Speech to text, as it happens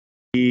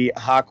the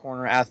Hot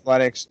Corner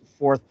Athletics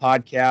fourth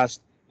podcast.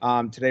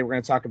 Today we're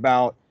going to talk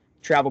about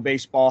travel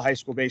baseball, high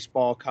school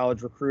baseball,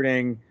 college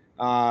recruiting,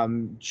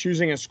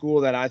 choosing a school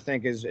that I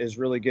think is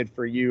really good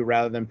for you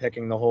rather than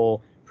picking the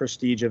whole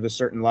prestige of a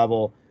certain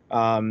level.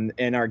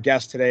 And our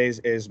guest today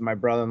is my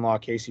brother-in-law,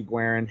 Casey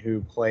Gruarin,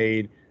 who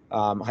played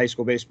high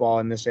school baseball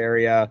in this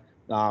area,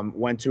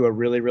 went to a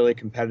really, really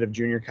competitive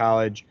junior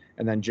college,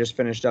 and then just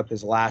finished up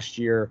his last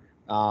year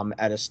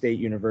at a state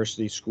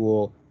university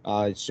school,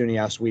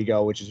 S1E4,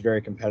 Oswego, which is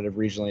very competitive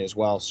regionally as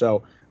well.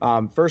 So,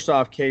 first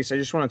off, Case, I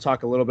just want to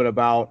talk a little bit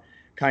about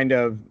kind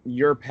of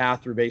your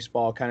path through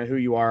baseball, kind of who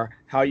you are,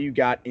 how you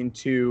got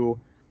into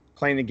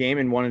playing the game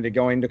and wanted to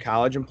go into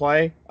college and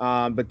play,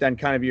 but then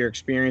kind of your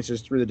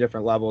experiences through the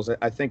different levels.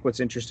 I think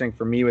what's interesting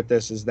for me with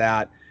this is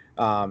that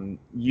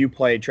you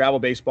played travel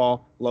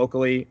baseball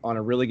locally on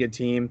a really good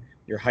team.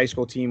 Your high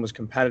school team was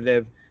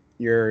competitive.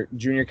 Your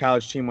junior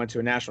college team went to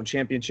a national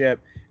championship,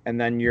 and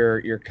then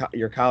your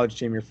college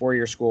team, your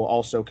 4-year school,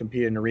 also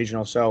competed in a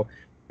regional. So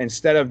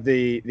instead of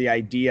the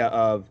idea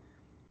of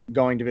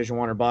going Division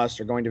 1 or bust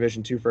or going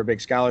Division 2 for a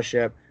big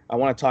scholarship, I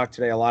want to talk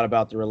today a lot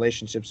about the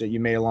relationships that you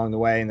made along the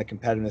way and the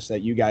competitiveness that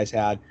you guys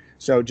had.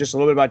 So just a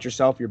little bit about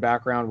yourself, your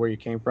background, where you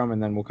came from,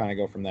 and then we'll kind of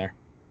go from there.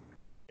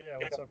 Yeah,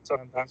 what's up,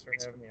 Tom? Thanks for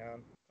having me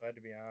on. Glad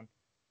to be on.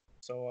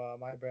 So,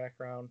 my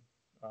background,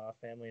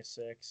 family of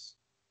six,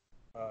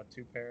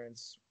 two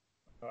parents,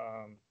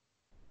 um,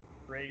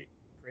 great,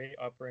 great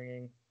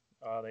upbringing.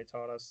 They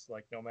taught us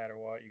like no matter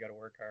what, you got to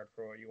work hard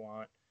for what you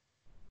want.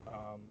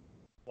 Um,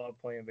 Love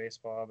playing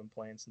baseball. I've been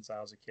playing since I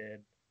was a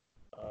kid.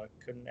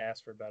 Couldn't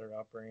ask for better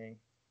upbringing.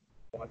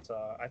 But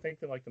I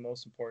think that like the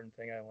most important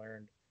thing I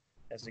learned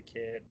as a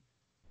kid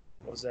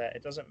was that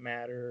it doesn't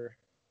matter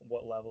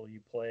what level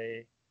you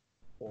play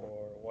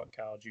or what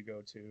college you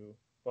go to.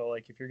 But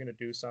like if you're gonna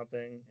do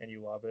something and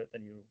you love it,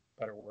 then you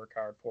better work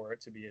hard for it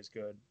to be as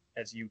good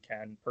as you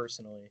can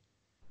personally.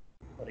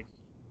 Like,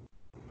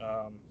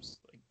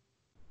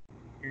 like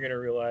you're gonna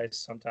realize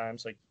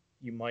sometimes like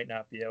you might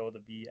not be able to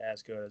be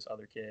as good as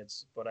other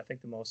kids. But I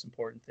think the most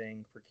important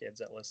thing for kids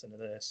that listen to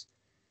this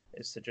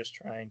is to just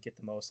try and get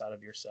the most out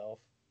of yourself,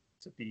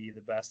 to be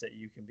the best that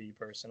you can be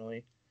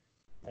personally.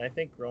 And I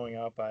think growing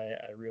up, I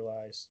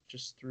realized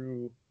just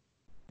through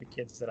the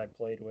kids that I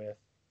played with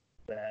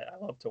that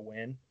I love to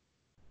win.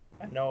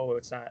 I know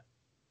it's not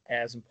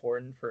as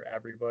important for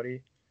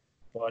everybody,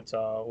 but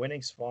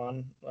winning's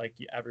fun. Like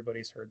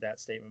everybody's heard that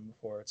statement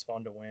before. It's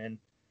fun to win,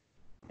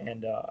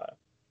 and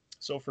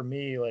so for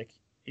me, like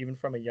even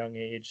from a young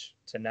age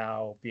to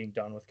now being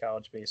done with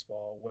college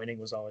baseball, winning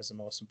was always the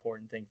most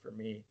important thing for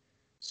me.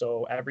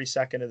 So every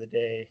second of the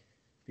day,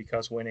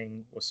 because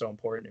winning was so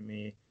important to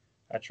me,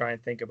 I try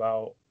and think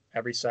about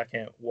every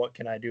second what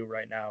can I do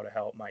right now to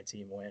help my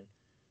team win.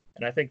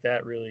 And I think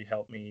that really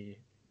helped me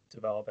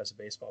develop as a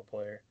baseball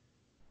player.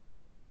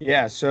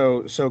 Yeah,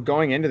 so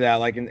going into that,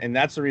 like, and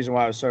that's the reason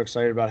why I was so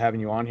excited about having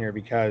you on here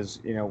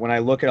because when I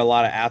look at a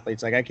lot of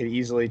athletes, like I could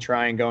easily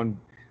try and go and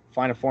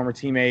find a former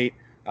teammate.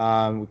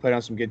 We played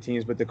on some good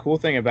teams, but the cool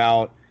thing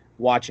about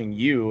watching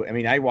you, I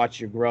mean, I watched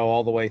you grow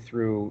all the way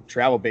through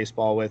travel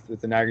baseball with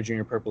the Niagara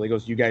Junior Purple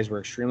Eagles. You guys were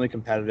extremely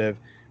competitive.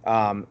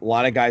 A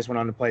lot of guys went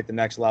on to play at the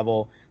next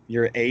level.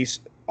 Your ace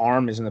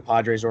arm is in the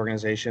Padres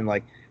organization.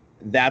 Like,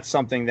 that's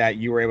something that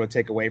you were able to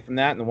take away from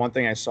that. And the one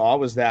thing I saw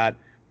was that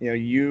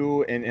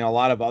you and a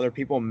lot of other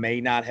people may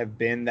not have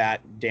been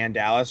that Dan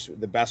Dallas,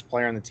 the best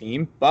player on the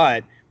team,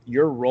 but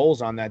your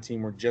roles on that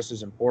team were just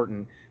as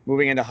important.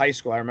 Moving into high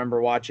school, I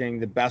remember watching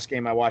the best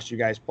game I watched you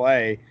guys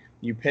play.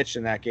 You pitched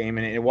in that game,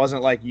 and it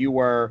wasn't like you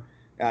were.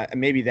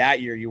 Maybe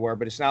that year you were,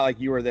 but it's not like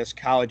you were this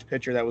college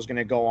pitcher that was going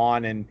to go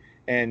on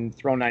and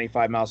throw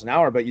 95 miles an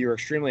hour. But you were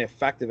extremely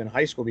effective in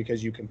high school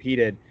because you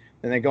competed.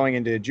 And then going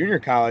into junior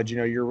college,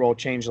 your role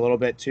changed a little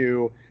bit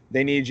to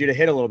they needed you to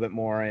hit a little bit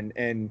more,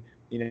 and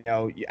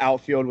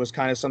outfield was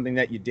kind of something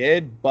that you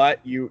did, but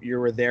you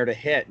were there to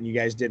hit, and you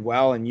guys did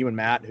well. And you and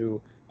Matt,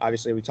 who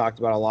obviously we talked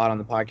about a lot on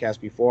the podcast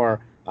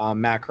before,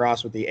 Matt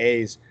Cross with the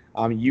A's,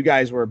 you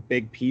guys were a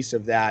big piece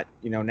of that,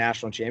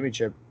 national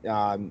championship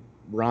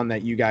run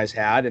that you guys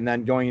had. And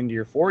then going into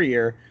your 4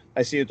 year,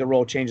 I see that the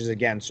role changes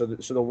again. So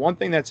the one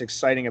thing that's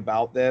exciting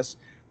about this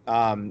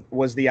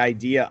was the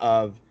idea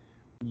of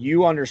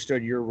you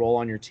understood your role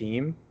on your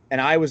team. And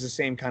I was the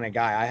same kind of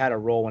guy. I had a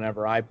role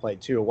whenever I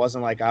played too. It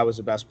wasn't like I was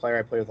the best player.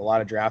 I played with a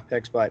lot of draft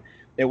picks, but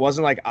it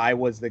wasn't like I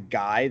was the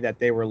guy that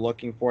they were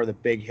looking for, the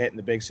big hit in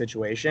the big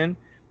situation.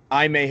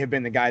 I may have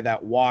been the guy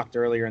that walked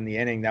earlier in the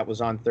inning that was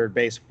on third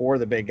base for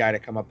the big guy to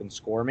come up and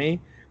score me.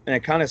 And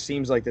it kind of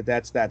seems like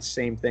that's that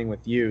same thing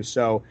with you.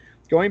 So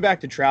going back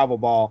to travel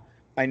ball,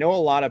 I know a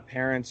lot of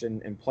parents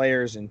and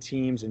players and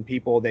teams and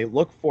people, they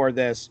look for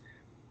this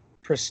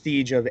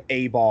prestige of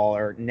A ball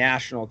or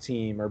national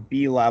team or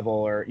B level,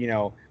 or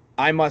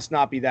I must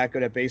not be that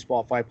good at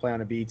baseball if I play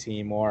on a B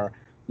team, or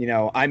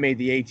I made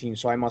the A team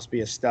so I must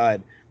be a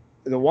stud.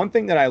 The one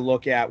thing that I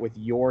look at with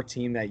your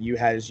team that you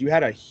had is you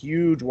had a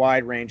huge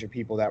wide range of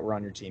people that were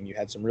on your team. You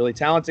had some really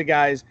talented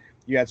guys,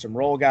 you had some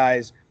role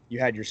guys, you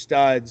had your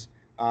studs,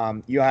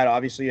 you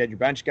had your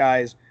bench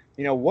guys.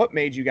 what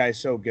made you guys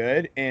so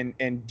good? And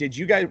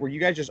were you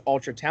guys just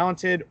ultra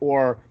talented,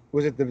 or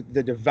was it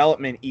the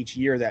development each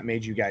year that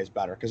made you guys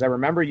better? Because I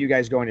remember you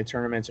guys going to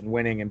tournaments and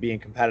winning and being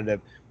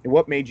competitive. And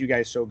what made you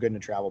guys so good in the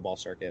travel ball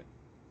circuit?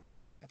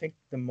 I think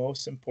the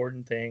most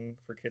important thing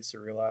for kids to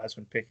realize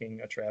when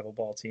picking a travel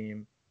ball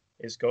team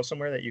is go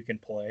somewhere that you can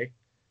play.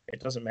 It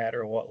doesn't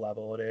matter what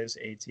level it is,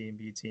 A team,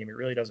 B team, it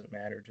really doesn't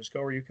matter. Just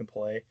go where you can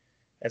play.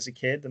 As a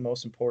kid, the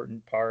most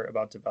important part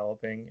about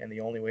developing and the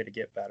only way to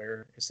get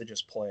better is to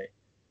just play.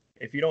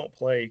 If you don't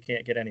play, you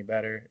can't get any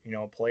better.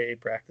 Play,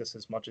 practice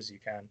as much as you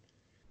can.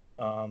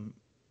 Um,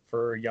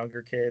 for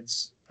younger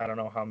kids, I don't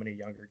know how many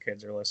younger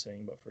kids are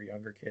listening, but for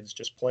younger kids,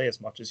 just play as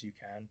much as you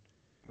can.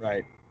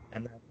 Right.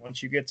 And then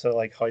once you get to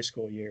like high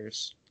school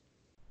years,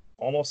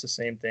 almost the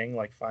same thing.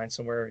 Like find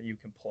somewhere you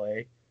can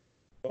play,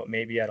 but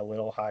maybe at a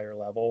little higher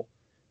level.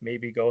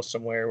 Maybe go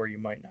somewhere where you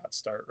might not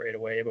start right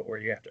away, but where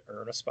you have to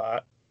earn a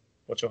spot,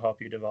 which will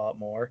help you develop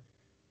more.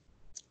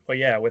 But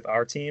yeah, with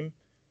our team,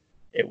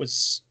 it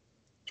was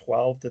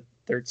 12 to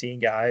 13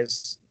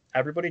 guys.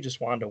 Everybody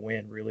just wanted to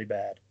win really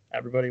bad.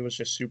 Everybody was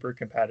just super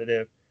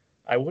competitive.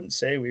 I wouldn't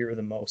say we were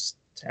the most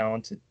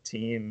talented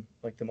team,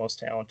 like the most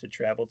talented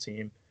travel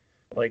team.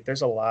 Like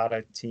there's a lot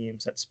of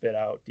teams that spit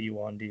out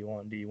D1,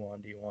 D1,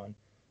 D1, D1.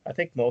 I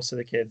think most of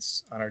the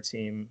kids on our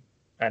team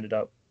ended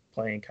up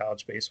playing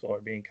college baseball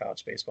or being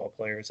college baseball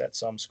players at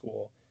some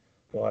school.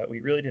 But we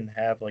really didn't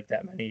have like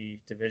that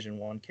many Division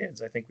 1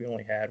 kids. I think we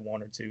only had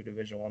one or two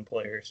Division 1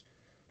 players.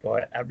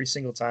 But every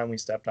single time we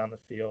stepped on the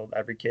field,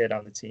 every kid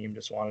on the team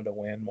just wanted to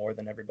win more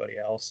than everybody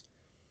else.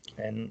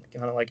 And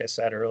kind of like I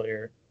said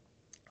earlier,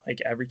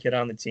 like every kid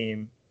on the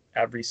team,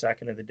 every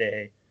second of the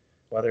day,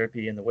 whether it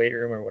be in the weight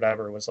room or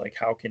whatever, was like,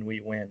 how can we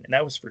win? And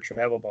that was for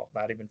travel ball,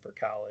 not even for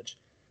college.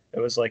 It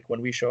was like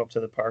when we show up to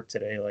the park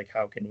today, like,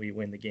 how can we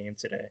win the game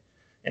today?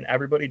 And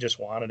everybody just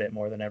wanted it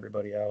more than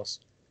everybody else.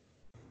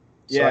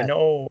 So I Yeah.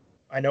 know,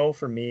 I know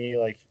for me,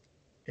 like,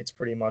 it's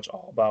pretty much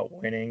all about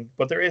winning,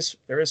 but there is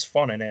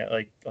fun in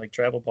it. Like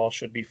travel ball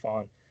should be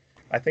fun.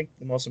 I think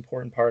the most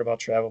important part about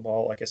travel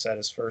ball, like I said,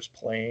 is first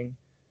playing,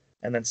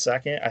 and then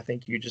second, I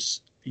think you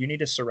need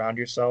to surround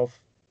yourself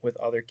with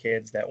other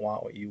kids that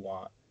want what you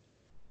want.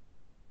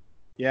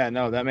 Yeah,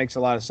 no, that makes a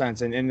lot of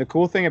sense. And the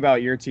cool thing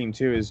about your team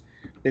too is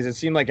it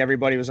seemed like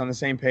everybody was on the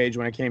same page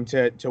when it came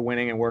to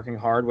winning and working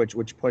hard,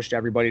 which pushed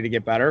everybody to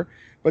get better.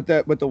 But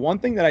the one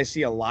thing that I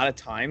see a lot of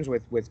times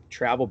with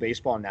travel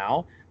baseball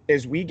now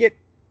is we get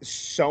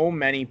so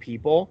many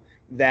people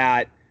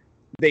that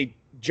they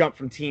jump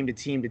from team to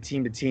team to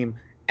team to team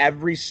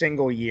every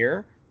single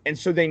year. And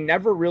so they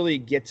never really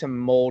get to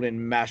mold and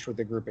mesh with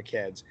a group of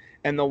kids.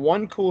 And the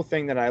one cool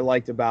thing that I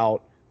liked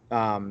about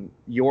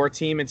your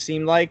team, it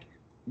seemed like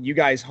you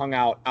guys hung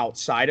out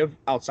outside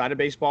of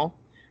baseball.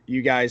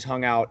 You guys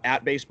hung out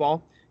at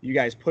baseball. You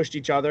guys pushed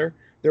each other.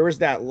 There was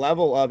that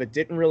level of it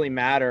didn't really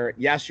matter.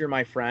 Yes, you're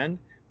my friend,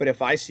 but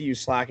if I see you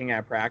slacking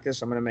at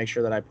practice, I'm going to make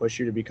sure that I push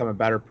you to become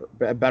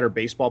a better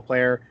baseball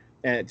player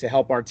and to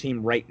help our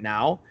team right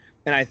now.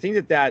 And I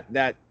think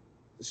that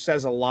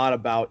says a lot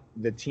about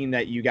the team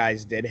that you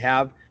guys did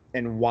have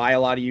and why a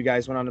lot of you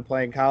guys went on to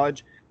play in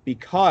college,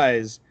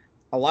 because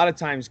a lot of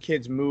times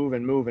kids move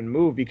and move and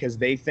move because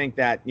they think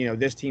that,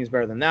 this team's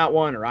better than that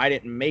one, or I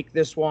didn't make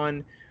this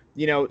one.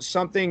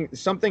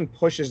 Something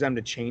pushes them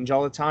to change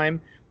all the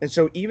time. And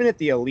so even at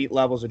the elite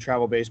levels of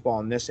travel baseball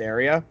in this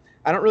area,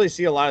 I don't really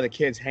see a lot of the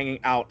kids hanging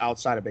out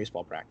outside of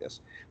baseball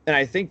practice. And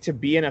I think to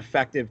be an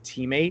effective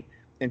teammate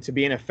and to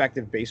be an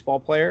effective baseball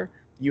player,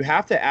 you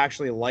have to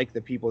actually like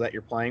the people that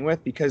you're playing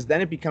with, because then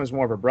it becomes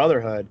more of a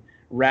brotherhood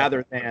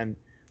rather than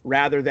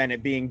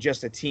it being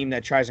just a team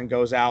that tries and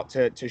goes out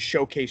to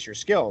showcase your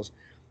skills.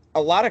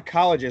 A lot of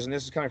colleges, and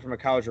this is coming from a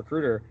college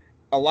recruiter,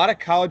 a lot of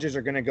colleges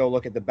are going to go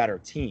look at the better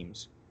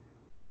teams.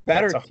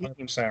 Better That's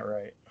teams 100%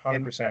 right.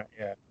 and 100%.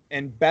 Yeah.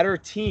 and better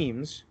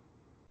teams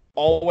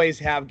always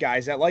have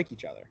guys that like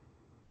each other.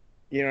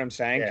 You know what I'm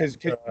saying? Yeah. Because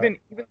even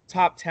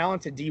top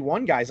talented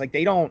D1 guys, like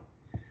they don't,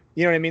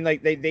 you know what I mean?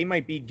 Like they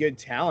might be good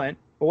talent,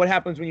 but what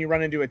happens when you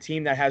run into a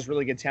team that has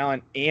really good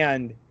talent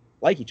and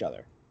like each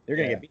other? They're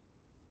going to Yeah. get beat.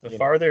 The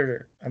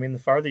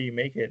farther you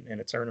make it in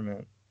a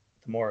tournament,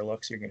 the more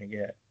looks you're going to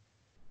get.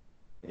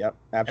 Yep,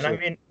 And I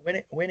absolutely.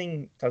 mean,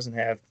 winning doesn't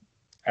have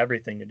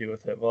everything to do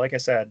with it. But like I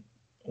said,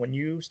 when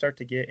you start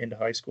to get into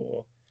high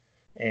school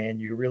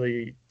and you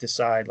really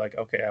decide, like,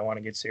 okay, I want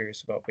to get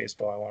serious about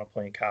baseball, I want to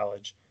play in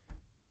college,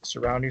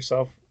 surround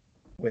yourself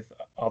with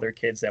other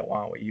kids that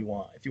want what you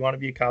want. If you want to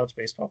be a college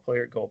baseball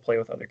player, go play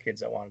with other kids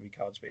that want to be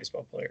college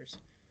baseball players.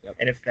 Yep,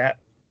 And if that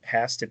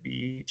has to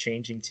be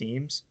changing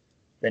teams,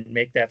 then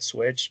make that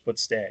switch, but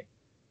stay.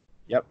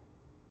 yep,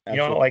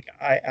 absolutely. Like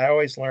I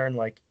always learn,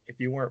 like if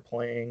you weren't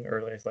playing,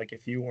 or like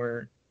if you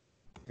weren't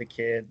the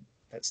kid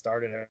that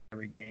started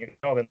every game,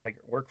 then like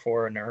work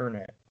for it and earn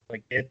it.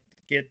 Like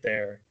get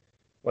there.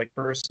 Like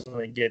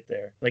personally get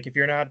there. Like if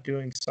you're not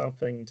doing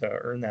something to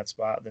earn that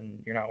spot,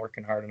 then you're not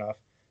working hard enough,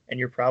 and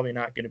you're probably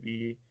not going to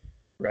be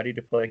ready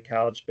to play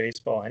college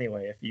baseball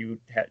anyway if you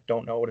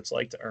don't know what it's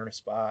like to earn a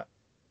spot.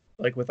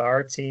 Like with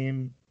our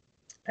team,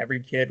 every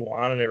kid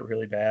wanted it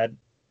really bad.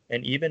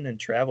 And even in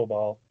travel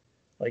ball,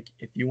 like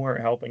if you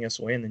weren't helping us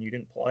win, then you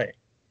didn't play.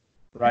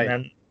 And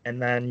Right.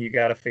 then you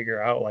got to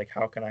figure out like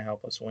how can I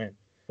help us win.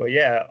 But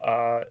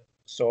yeah,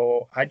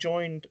 so I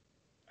joined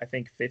I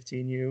think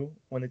 15U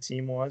when the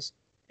team was,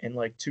 and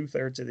like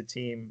 2/3 of the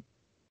team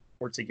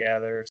were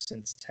together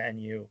since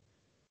 10U,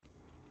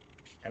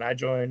 and I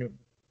joined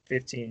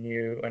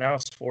 15U, and I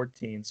was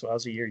 14, so I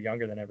was a year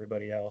younger than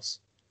everybody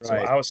else. So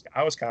Right.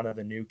 I was kind of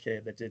the new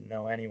kid that didn't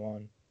know anyone,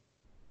 and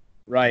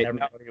Right.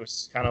 everybody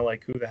was kind of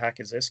like, "Who the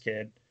heck is this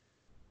kid?"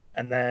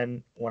 And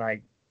then when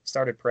I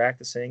started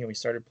practicing and we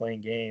started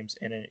playing games,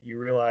 and you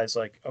realize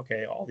like,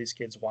 okay, all these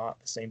kids want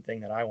the same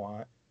thing that I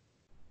want.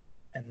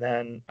 And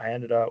then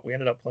we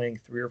ended up playing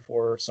 3 or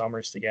 4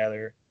 summers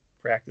together,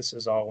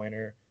 practices all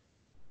winter,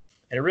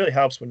 and it really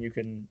helps when you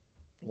can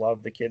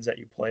love the kids that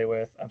you play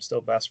with. I'm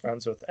still best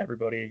friends with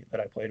everybody that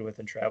I played with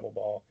in travel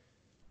ball.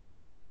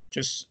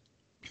 Just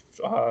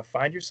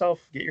get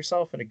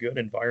yourself in a good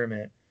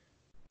environment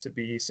to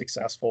be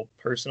successful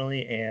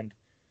personally and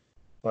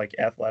like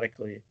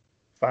athletically.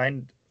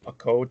 Find a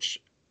coach,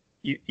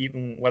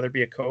 even whether it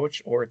be a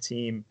coach or a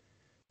team.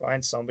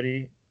 Find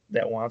somebody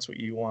that wants what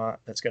you want,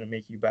 that's going to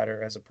make you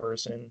better as a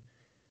person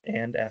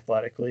and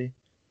athletically.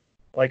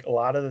 Like a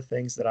lot of the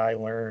things that I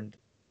learned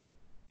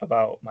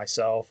about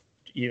myself,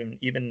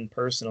 even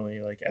personally,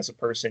 like as a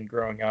person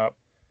growing up,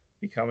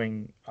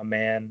 becoming a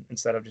man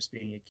instead of just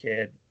being a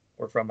kid,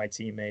 or from my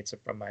teammates or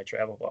from my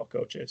travel ball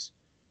coaches.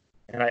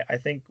 And I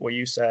think what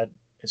you said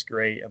is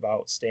great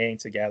about staying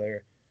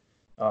together.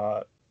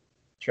 Uh,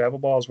 Travel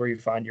ball is where you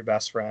find your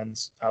best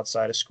friends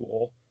outside of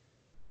school,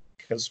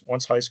 because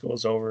once high school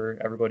is over,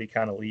 everybody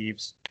kind of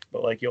leaves.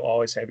 But like you'll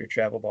always have your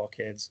travel ball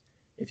kids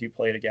if you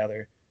play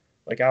together.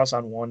 Like I was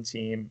on one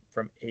team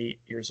from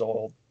 8 years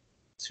old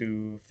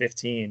to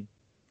 15.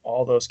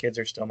 All those kids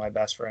are still my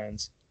best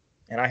friends.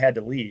 And I had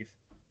to leave.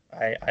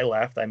 I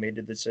left. I made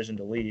the decision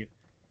to leave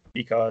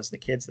because the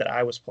kids that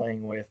I was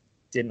playing with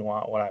didn't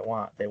want what I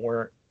want. They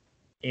weren't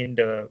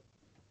into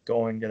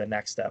going to the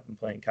next step and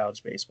playing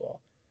college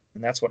baseball.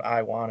 And that's what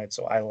I wanted.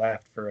 So I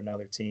left for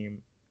another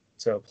team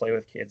to play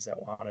with kids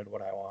that wanted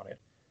what I wanted.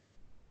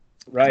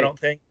 I Right. don't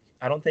think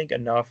I don't think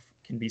enough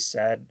can be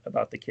said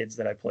about the kids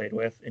that I played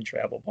with in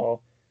travel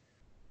ball.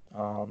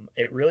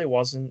 It really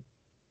wasn't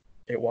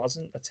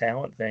a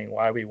talent thing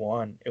why we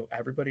won.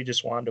 Everybody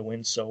just wanted to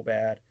win so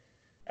bad.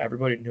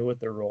 Everybody knew what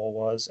their role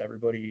was.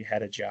 Everybody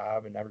had a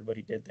job, and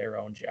everybody did their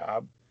own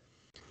job.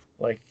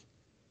 Like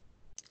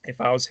if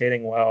I was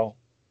hitting well,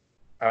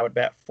 I would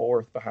bat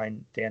fourth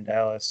behind Dan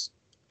Dallas,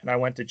 and I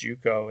went to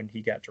JUCO and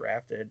he got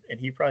drafted, and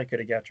he probably could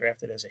have got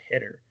drafted as a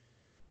hitter.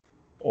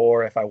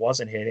 Or if I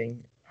wasn't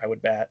hitting, I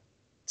would bat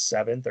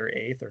seventh or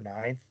eighth or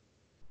ninth,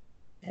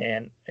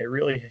 and it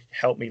really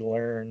helped me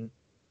learn.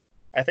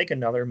 I think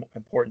another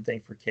important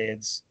thing for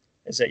kids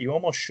is that you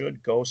almost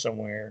should go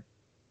somewhere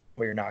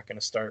where you're not going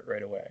to start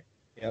right away.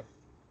 Yep.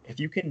 If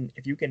you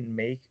can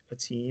make a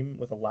team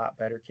with a lot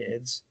better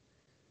kids,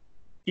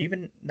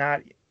 even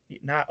not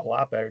a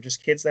lot better,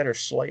 just kids that are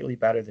slightly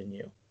better than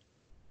you.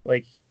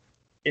 Like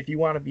if you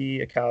want to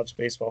be a college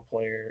baseball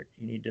player,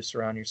 you need to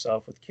surround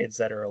yourself with kids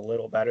that are a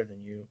little better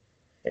than you.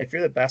 If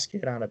you're the best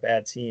kid on a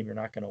bad team, you're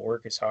not going to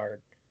work as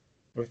hard.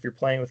 But if you're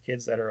playing with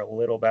kids that are a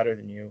little better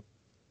than you,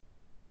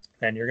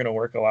 then you're going to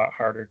work a lot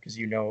harder because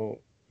you know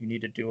you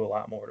need to do a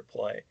lot more to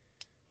play.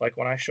 Like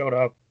when I showed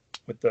up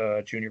with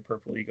the Junior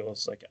Purple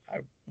Eagles, like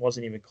I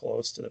wasn't even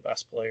close to the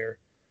best player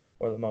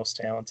or the most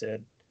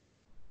talented.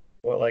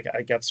 Well, like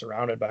I got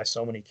surrounded by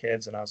so many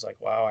kids, and I was like,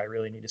 wow, I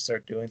really need to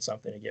start doing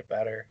something to get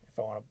better if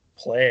I want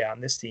to play on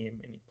this team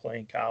and play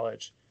in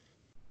college.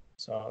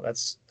 So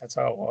that's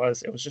how it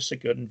was. It was just a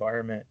good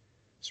environment.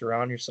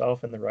 Surround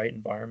yourself in the right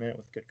environment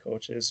with good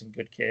coaches and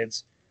good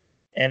kids.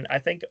 And I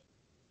think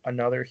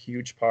another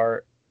huge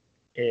part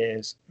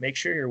is make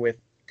sure you're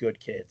with good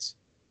kids.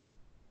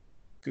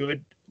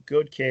 Good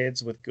good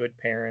kids with good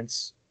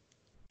parents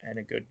and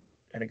a good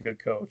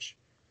coach.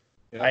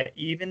 Yep.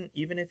 Even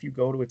if you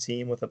go to a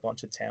team with a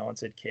bunch of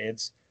talented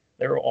kids,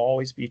 there will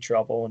always be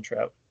trouble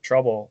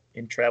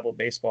in travel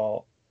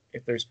baseball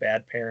if there's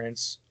bad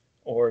parents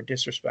or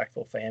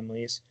disrespectful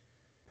families.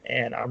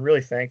 And I'm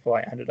really thankful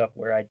I ended up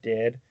where I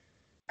did.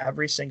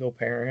 Every single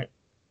parent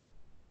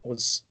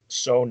was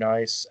so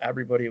nice.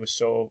 Everybody was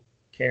so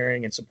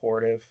caring and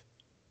supportive.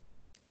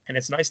 And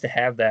it's nice to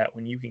have that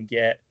when you can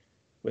get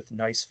with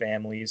nice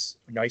families,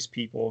 nice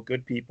people,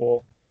 good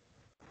people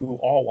who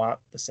all want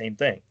the same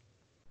thing.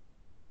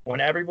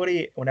 When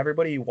everybody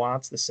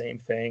wants the same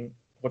thing,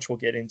 which we'll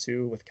get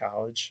into with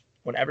college,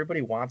 when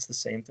everybody wants the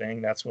same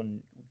thing, that's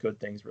when good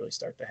things really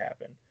start to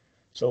happen.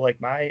 So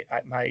like my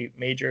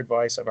major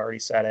advice, I've already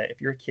said it. If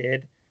you're a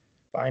kid,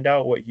 find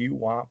out what you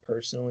want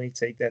personally.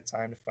 Take that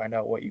time to find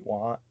out what you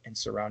want and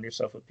surround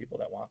yourself with people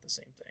that want the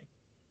same thing.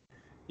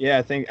 Yeah,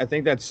 I think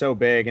that's so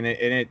big, and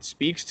it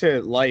speaks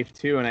to life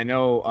too. And I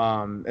know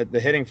the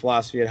hitting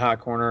philosophy at Hot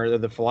Corner,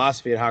 the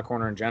philosophy at Hot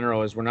Corner in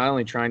general, is we're not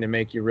only trying to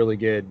make you really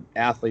good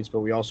athletes,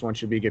 but we also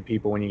want you to be good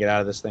people when you get out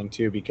of this thing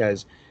too.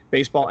 Because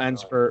baseball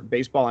ends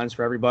Definitely.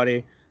 for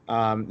everybody.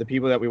 The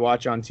people that we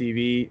watch on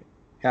TV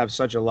have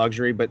such a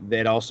luxury, but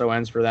it also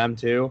ends for them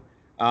too.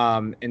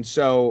 And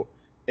so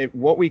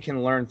what we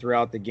can learn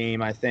throughout the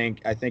game, I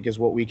think is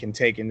what we can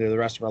take into the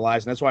rest of our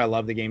lives. And that's why I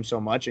love the game so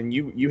much. And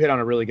you hit on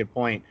a really good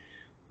point.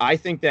 I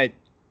think that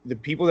the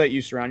people that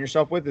you surround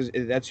yourself with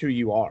that's who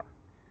you are.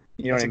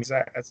 You know what I mean?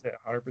 That's it.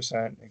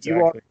 100%. You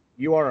are Exactly.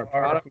 you are a Are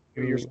product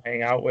who of your. you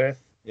hang out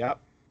with, Yep.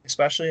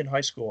 especially in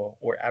high school,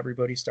 where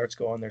everybody starts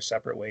going their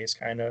separate ways,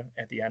 kind of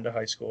at the end of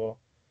high school.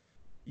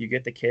 You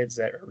get the kids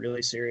that are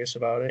really serious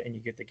about it, and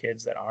you get the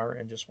kids that aren't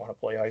and just want to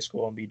play high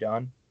school and be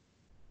done.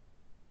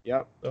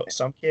 Yep. So like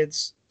some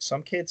kids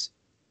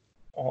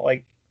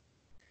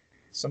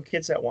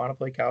that want to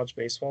play college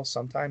baseball,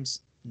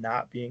 sometimes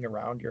not being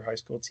around your high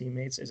school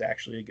teammates is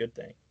actually a good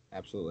thing,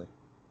 Absolutely.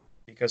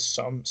 because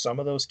some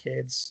of those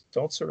kids,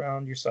 don't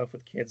surround yourself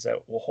with kids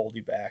that will hold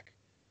you back.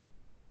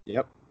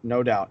 Yep,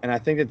 no doubt. And I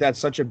think that that's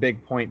such a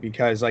big point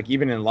because, like,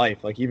 even in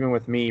life, like even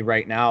with me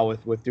right now,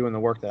 with doing the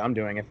work that I'm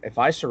doing, if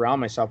I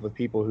surround myself with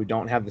people who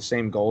don't have the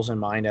same goals in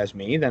mind as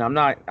me, then I'm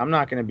not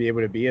going to be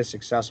able to be as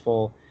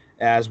successful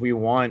as we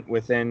want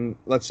within,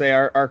 let's say,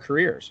 our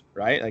careers,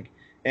 right? Like,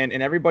 and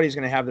everybody's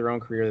going to have their own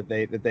career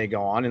that they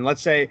go on. And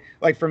let's say,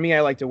 like for me,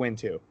 I like to win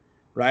too,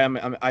 right?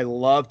 I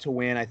love to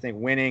win. I think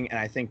winning and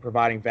I think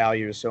providing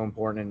value is so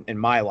important in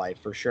my life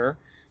for sure.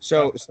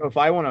 So if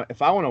I want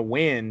to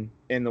win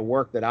in the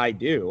work that I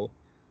do,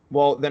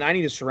 well, then I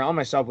need to surround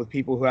myself with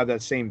people who have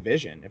that same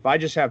vision. If I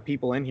just have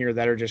people in here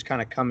that are just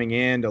kind of coming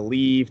in to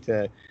leave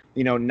to,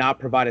 not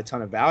provide a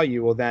ton of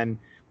value, well, then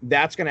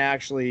that's going to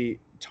actually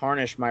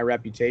tarnish my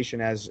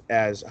reputation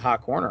as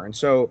hot corner. And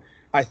so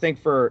I think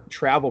for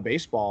travel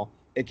baseball,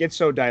 it gets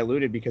so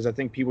diluted because I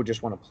think people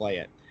just want to play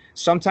it.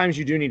 Sometimes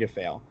you do need to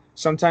fail.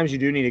 Sometimes you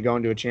do need to go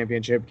into a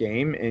championship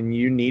game and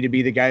you need to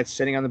be the guy that's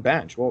sitting on the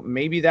bench. Well,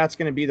 maybe that's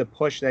going to be the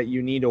push that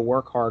you need to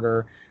work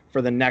harder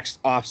for the next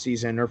off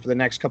season or for the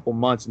next couple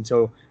months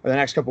or the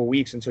next couple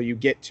weeks until you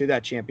get to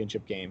that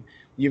championship game.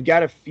 You've got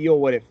to feel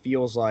what it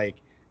feels like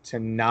to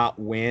not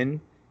win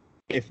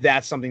if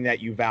that's something that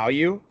you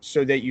value,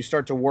 so that you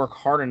start to work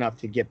hard enough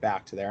to get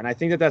back to there. And I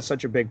think that that's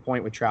such a big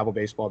point with travel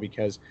baseball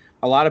because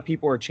a lot of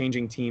people are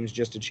changing teams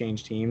just to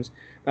change teams.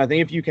 And I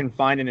think if you can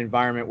find an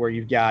environment where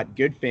you've got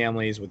good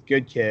families with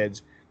good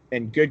kids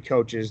and good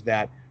coaches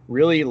that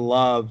really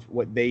love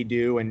what they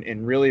do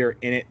and really are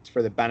in it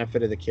for the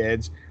benefit of the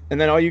kids,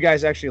 and then all you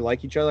guys actually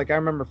like each other. Like I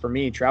remember for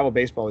me, travel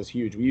baseball is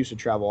huge. We used to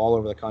travel all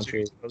over the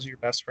country. Those are your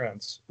best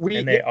friends, We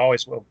and they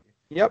always will be.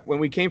 Yep, when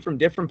we came from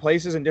different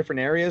places and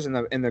different areas, and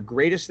the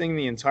greatest thing in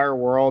the entire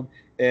world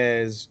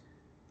is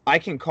I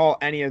can call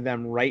any of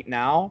them right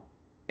now,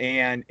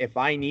 and if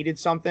I needed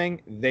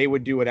something, they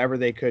would do whatever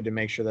they could to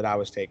make sure that I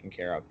was taken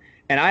care of.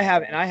 And I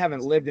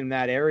haven't lived in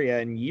that area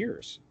in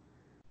years,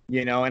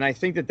 and I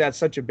think that that's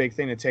such a big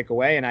thing to take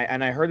away. And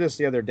I heard this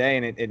the other day,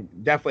 and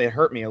it definitely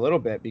hurt me a little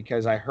bit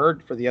because I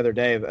heard for the other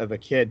day of a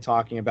kid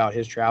talking about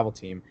his travel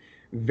team,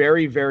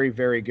 very, very,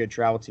 very good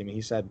travel team, and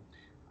he said,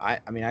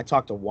 I mean, I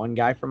talked to one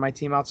guy from my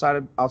team outside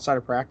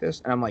of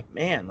practice, and I'm like,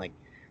 man, like,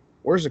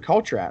 where's the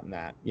culture at in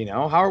that?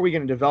 How are we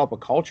going to develop a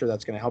culture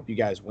that's going to help you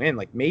guys win?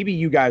 Like, maybe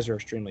you guys are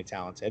extremely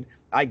talented.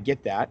 I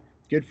get that.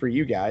 Good for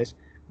you guys.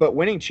 But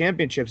winning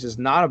championships is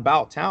not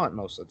about talent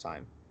most of the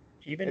time.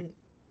 Even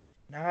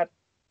not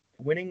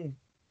winning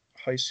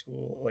high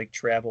school like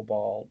travel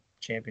ball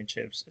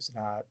championships is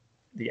not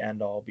the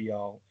end all be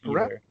all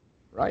Correct. either.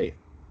 Right.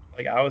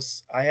 Like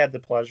I had the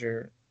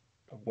pleasure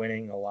of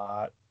winning a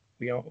lot.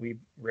 We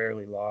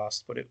rarely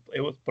lost, but it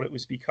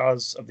was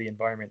because of the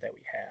environment that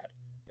we had.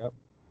 Yep.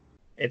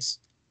 It's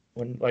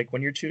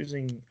when you're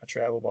choosing a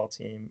travel ball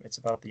team, it's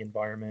about the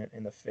environment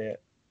and the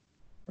fit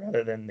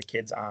rather than the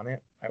kids on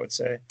it, I would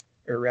say,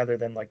 or rather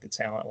than like the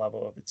talent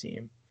level of the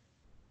team.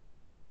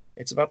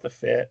 It's about the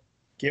fit.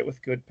 Get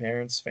with good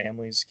parents,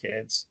 families,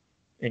 kids,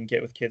 and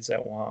get with kids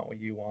that want what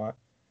you want.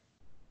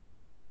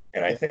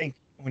 And I Yeah. think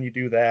when you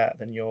do that,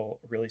 then you'll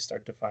really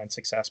start to find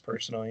success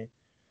personally.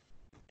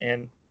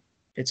 And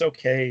it's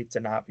okay to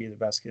not be the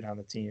best kid on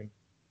the team.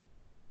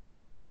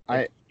 I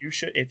Like you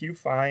should, if you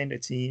find a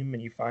team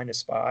and you find a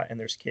spot and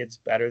there's kids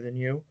better than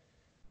you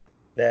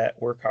that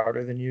work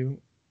harder than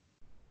you,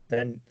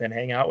 then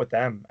hang out with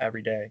them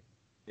every day.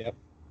 Yep.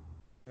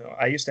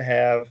 I used to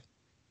have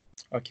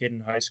a kid in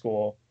high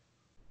school.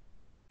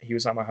 He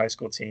was on my high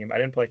school team. I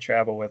didn't play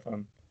travel with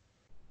him,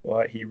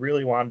 but he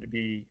really wanted to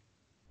be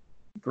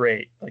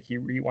great. Like he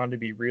wanted to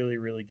be really,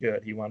 really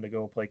good. He wanted to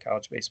go play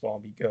college baseball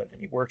and be good,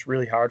 and he worked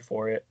really hard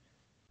for it.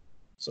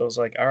 So I was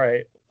like, all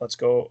right, let's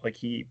go. Like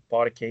he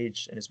bought a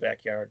cage in his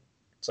backyard.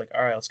 It's like,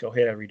 all right, let's go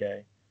hit every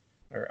day,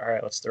 or all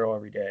right, let's throw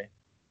every day.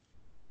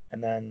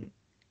 And then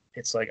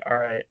it's like, all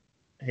right,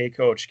 hey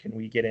coach, can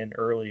we get in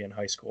early in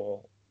high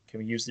school? Can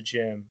we use the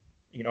gym?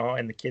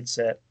 And the kids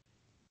that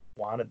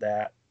wanted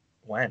that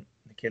went.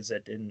 The kids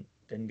that didn't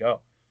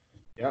go.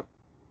 Yep.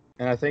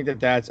 And I think that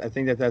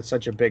that's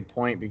such a big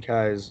point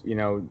because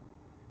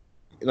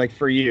like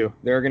for you,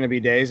 there are going to be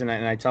days, and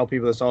I tell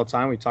people this all the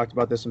time. We talked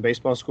about this in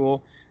baseball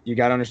school. You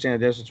got to understand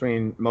the difference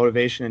between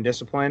motivation and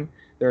discipline.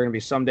 There are going to be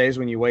some days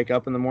when you wake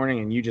up in the morning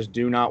and you just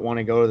do not want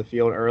to go to the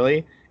field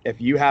early.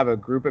 If you have a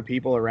group of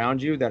people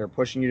around you that are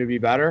pushing you to be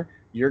better,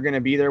 you're going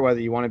to be there whether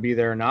you want to be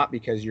there or not,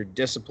 because you're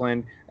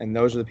disciplined, and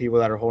those are the people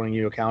that are holding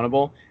you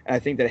accountable. And I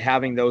think that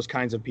having those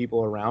kinds of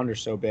people around are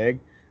so big.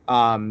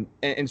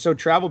 And so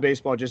travel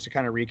baseball, just to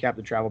kind of recap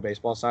the travel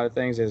baseball side of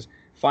things, is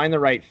find the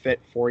right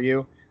fit for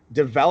you.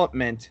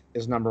 Development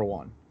is number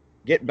one.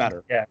 Get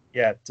better.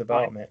 Yeah.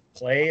 Development.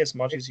 Play as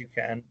much as you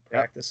can.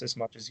 Practice as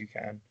much as you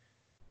can.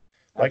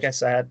 Like I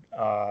said,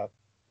 I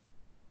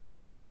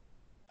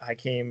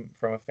came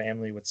from a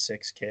family with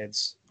 6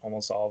 kids.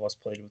 Almost all of us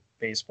played with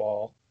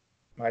baseball.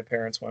 My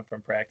parents went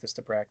from practice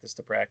to practice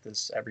to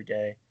practice every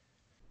day.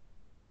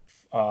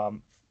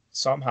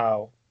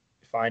 Somehow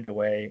find a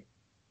way,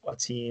 a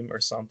team or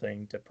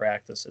something, to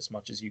practice as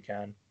much as you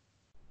can.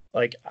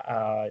 Like,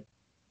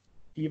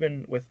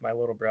 even with my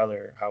little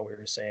brother, how we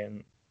were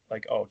saying,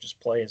 like, oh, just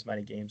play as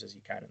many games as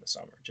you can in the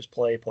summer. Just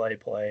play.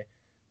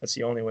 That's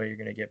the only way you're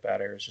going to get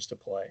better, is just to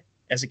play.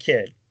 As a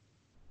kid,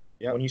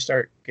 when you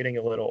start getting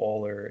a little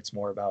older, it's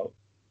more about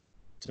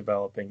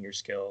developing your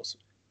skills.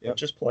 But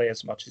just play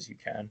as much as you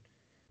can.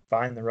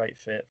 Find the right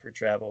fit for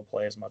travel.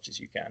 Play as much as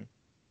you can.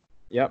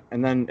 Yep.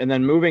 And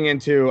then moving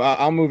into,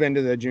 I'll move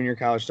into the junior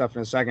college stuff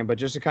in a second, but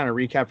just to kind of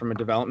recap from a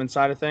development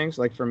side of things,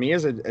 like for me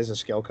as a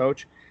skill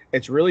coach,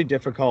 it's really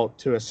difficult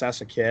to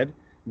assess a kid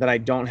that I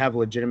don't have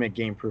legitimate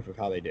game proof of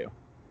how they do.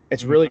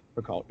 It's really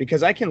difficult,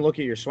 because I can look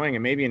at your swing,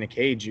 and maybe in a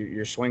cage,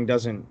 your swing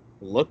doesn't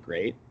look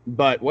great,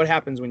 but what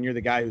happens when you're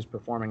the guy who's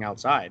performing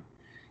outside?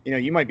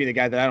 You might be the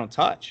guy that I don't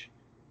touch,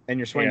 and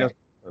your swing doesn't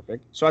look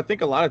perfect. So I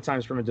think a lot of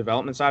times from a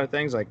development side of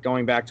things, like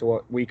going back to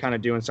what we kind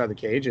of do inside the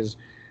cage, is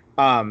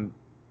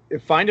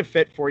find a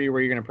fit for you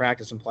where you're going to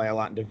practice and play a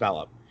lot and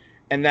develop.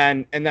 And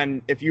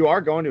then if you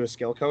are going to a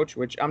skill coach,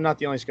 which I'm not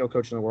the only skill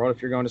coach in the world,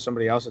 if you're going to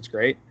somebody else, it's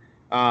great.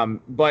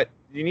 But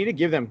you need to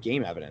give them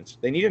game evidence.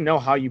 They need to know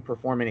how you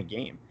perform in a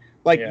game.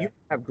 You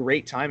have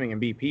great timing in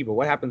BP, but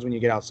what happens when you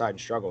get outside and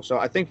struggle? So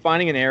I think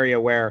finding an area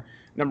where,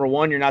 number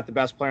one, you're not the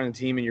best player on the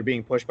team and you're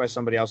being pushed by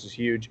somebody else is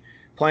huge.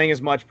 Playing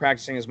as much,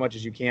 practicing as much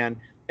as you can,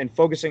 and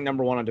focusing,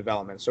 number one, on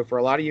development. So for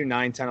a lot of you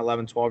 9, 10,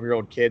 11,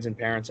 12-year-old kids and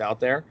parents out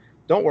there,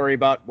 don't worry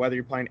about whether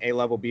you're playing A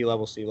level, B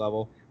level, C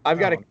level. I've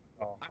got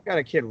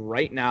a kid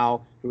right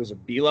now who is a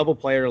B level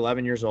player,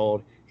 11 years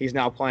old. He's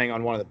now playing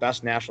on one of the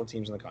best national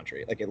teams in the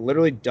country. Like, it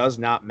literally does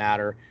not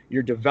matter.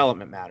 Your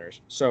development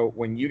matters. So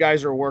when you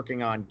guys are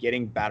working on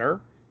getting better,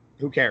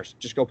 who cares?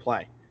 Just go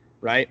play,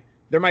 right?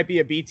 There might be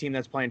a B team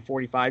that's playing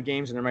 45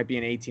 games, and there might be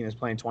an A team that's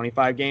playing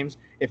 25 games.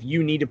 If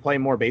you need to play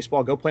more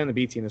baseball, go play on the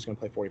B team that's going to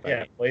play 45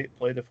 games. Yeah,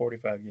 play the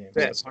 45 games.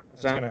 That's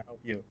going to help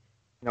you.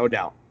 No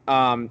doubt.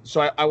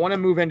 So I want to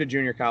move into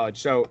junior college.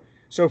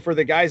 So for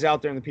the guys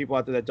out there and the people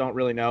out there that don't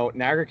really know,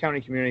 Niagara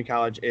County Community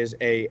College is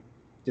a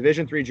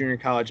Division III junior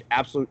college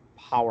absolute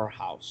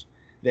powerhouse.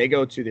 They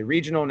go to the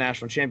regional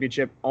national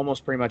championship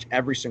almost pretty much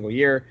every single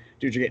year.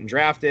 Dudes are getting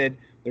drafted.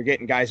 They're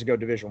getting guys to go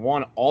Division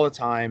I all the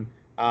time.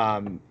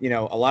 A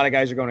lot of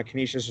guys are going to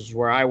Canisius, which is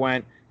where I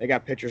went. They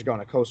got pitchers going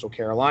to Coastal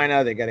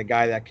Carolina. They got a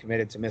guy that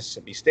committed to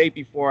Mississippi State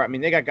before. I mean,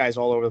 they got guys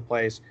all over the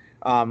place.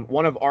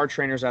 One of our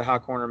trainers at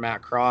Hot Corner,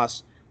 Matt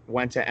Cross,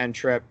 went to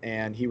N-Trip,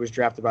 and he was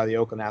drafted by the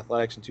Oakland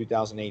Athletics in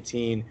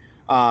 2018.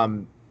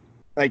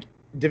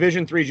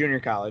 Division III junior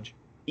college,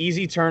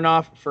 easy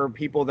turnoff for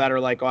people that are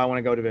like, oh, I want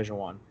to go Division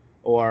I,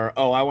 or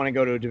oh, I want to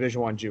go to a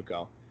Division I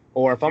JUCO,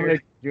 or if I'm going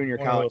to junior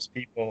college. One of those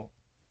people,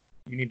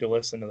 you need to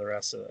listen to the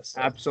rest of this.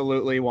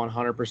 Absolutely,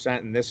 100%,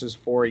 and this is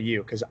for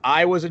you, because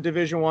I was a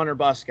Division I or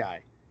bust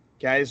guy.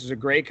 Okay, this is a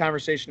great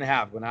conversation to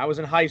have. When I was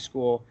in high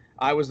school,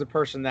 I was the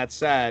person that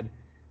said,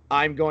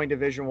 I'm going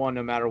Division I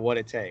no matter what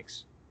it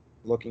takes.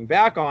 Looking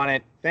back on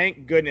it,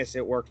 thank goodness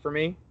it worked for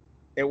me.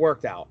 It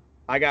worked out.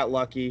 I got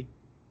lucky.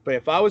 But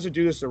if I was to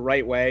do this the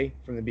right way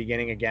from the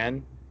beginning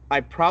again, I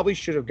probably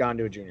should have gone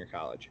to a junior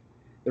college.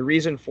 The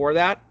reason for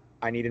that,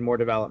 I needed more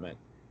development.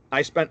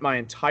 I spent my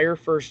entire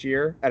first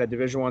year at a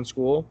Division I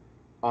school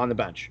on the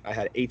bench. I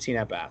had 18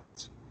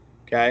 at-bats.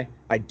 Okay?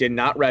 I did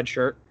not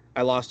redshirt.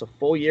 I lost a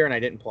full year and I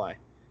didn't play.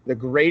 The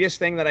greatest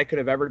thing that I could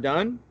have ever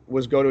done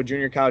was go to a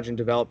junior college and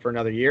develop for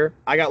another year.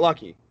 I got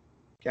lucky.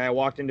 Okay, I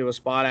walked into a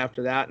spot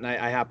after that, and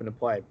I happened to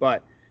play.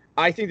 But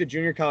I think the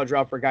junior college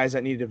route for guys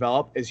that need to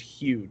develop is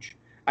huge.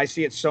 I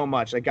see it so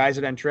much. Like, guys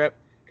at N-Trip,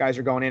 guys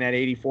are going in at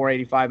 84,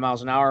 85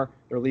 miles an hour.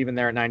 They're leaving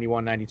there at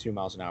 91, 92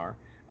 miles an hour.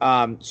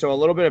 So a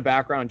little bit of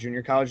background in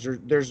junior college.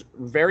 There's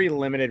very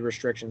limited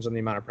restrictions on the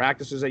amount of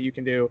practices that you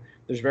can do.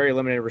 There's very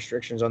limited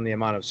restrictions on the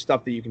amount of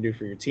stuff that you can do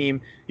for your team.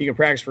 You can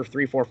practice for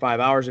 3, 4, 5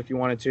 hours if you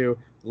wanted to,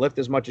 lift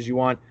as much as you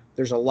want.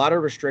 There's a lot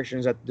of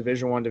restrictions at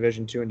Division I,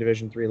 Division II, and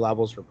Division III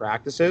levels for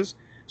practices.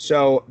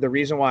 So the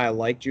reason why I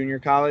like junior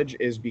college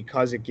is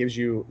because it gives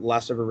you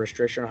less of a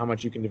restriction on how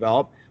much you can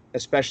develop,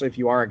 especially if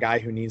you are a guy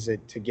who needs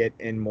it to get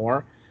in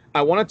more.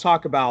 I want to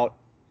talk about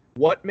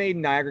what made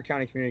Niagara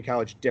County Community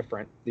College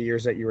different the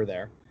years that you were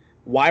there.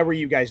 Why were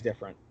you guys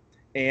different?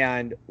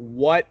 And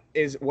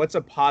what's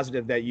a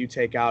positive that you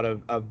take out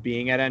of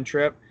being at N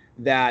Trip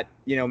that,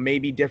 may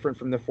be different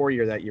from the 4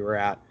 year that you were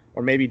at,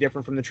 or maybe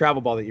different from the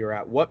travel ball that you were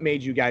at? What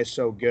made you guys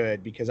so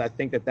good? Because I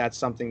think that that's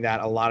something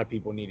that a lot of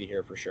people need to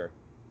hear for sure.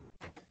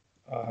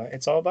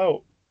 It's all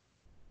about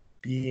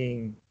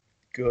being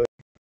good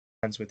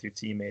friends with your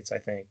teammates, I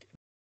think,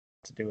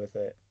 to do with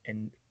it,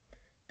 and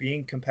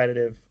being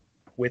competitive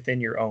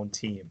within your own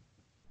team.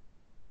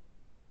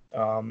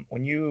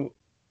 When you,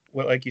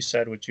 well, like you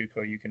said with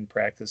JUCO, you can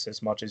practice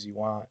as much as you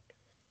want.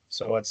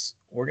 So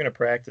we're gonna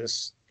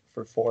practice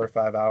for 4 or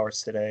 5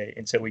 hours today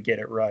until we get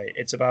it right.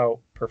 It's about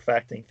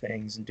perfecting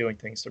things and doing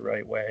things the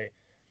right way,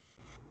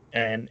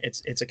 and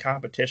it's a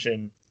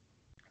competition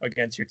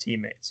against your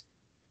teammates.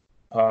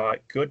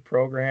 Good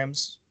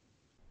programs,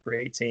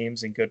 great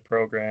teams, and good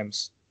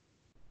programs.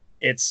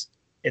 It's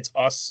it's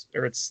us,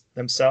 or it's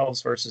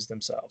themselves versus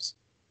themselves.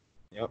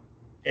 Yep.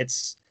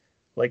 It's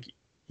like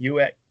you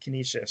at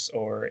Canisius,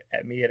 or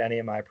at me at any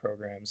of my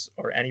programs,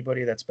 or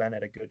anybody that's been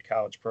at a good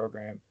college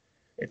program.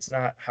 It's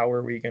not how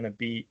are we going to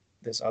beat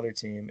this other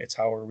team. It's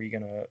how are we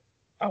going to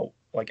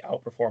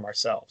outperform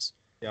ourselves.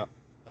 Yep.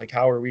 Like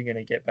how are we going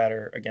to get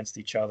better against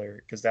each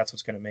other, because that's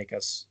what's going to make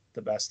us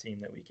the best team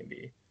that we can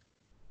be.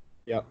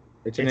 Yep.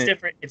 It's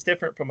different. It's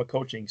different from a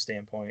coaching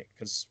standpoint,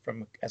 because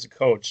as a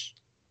coach,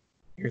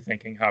 you're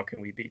thinking, how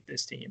can we beat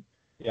this team?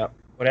 Yep.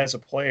 But as a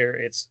player,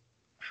 it's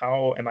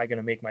how am I going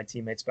to make my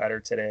teammates better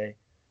today,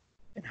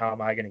 and how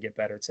am I going to get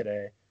better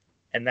today?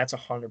 And that's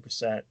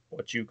 100%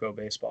 what JUCO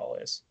baseball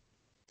is.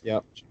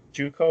 Yep.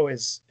 JUCO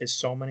is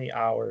so many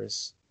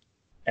hours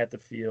at the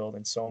field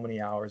and so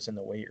many hours in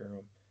the weight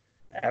room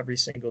every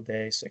single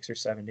day, 6 or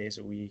 7 days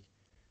a week.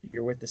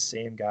 You're with the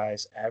same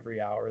guys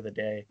every hour of the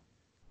day,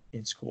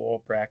 in school,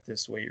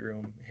 practice, weight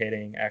room,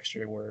 hitting,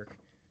 extra work.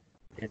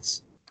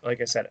 It's like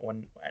I said,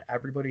 when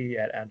everybody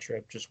at N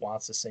Trip just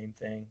wants the same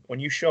thing. When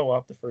you show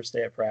up the first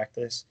day of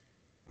practice,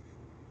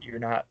 you're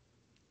not,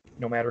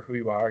 no matter who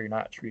you are, you're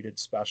not treated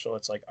special.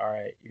 It's like, all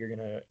right, you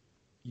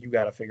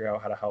got to figure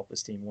out how to help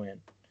this team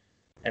win.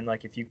 And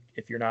like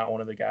if you're not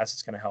one of the guys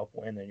that's going to help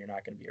win, then you're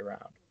not going to be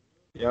around.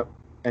 Yep.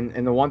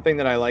 And the one thing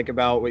that I like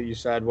about what you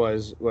said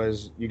was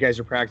you guys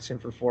are practicing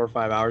for 4 or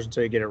 5 hours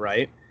until you get it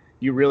right.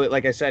 You really,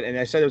 like I said, and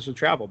I said this with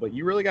travel, but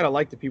you really got to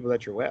like the people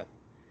that you're with.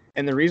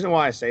 And the reason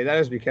why I say that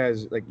is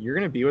because like you're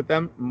going to be with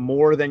them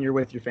more than you're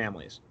with your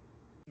families.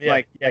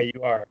 Yeah,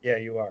 you are. Yeah,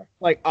 you are.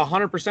 Like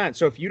 100%.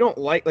 So if you don't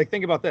like,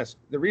 think about this.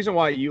 The reason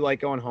why you like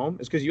going home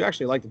is because you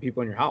actually like the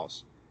people in your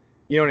house.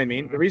 You know what I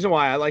mean? Mm-hmm. The reason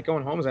why I like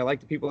going home is I like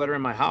the people that are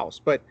in my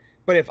house. But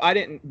if I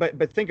didn't,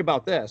 but think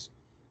about this.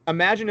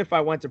 Imagine if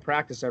I went to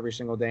practice every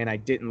single day and I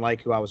didn't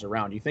like who I was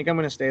around. You think I'm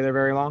going to stay there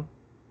very long?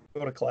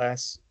 Go to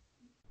class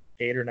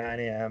 8 or 9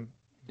 a.m.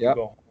 You Yep.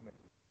 go home at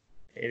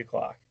 8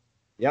 o'clock.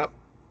 Yep.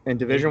 And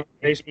Division One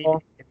Maybe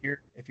baseball.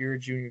 if you're a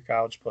junior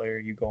college player,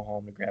 you go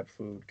home to grab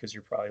food because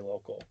you're probably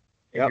local.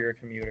 If Yep. you're a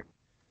commuter,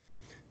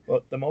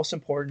 but the most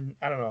important,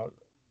 I don't know,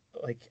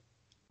 like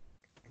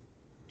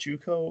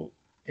JUCO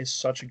is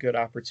such a good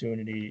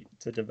opportunity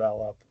to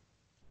develop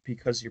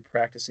because you're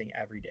practicing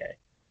every day.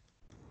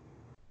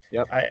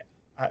 Yep.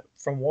 I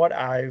from what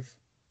I've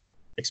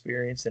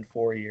experienced in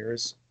 4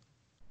 years,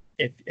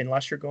 if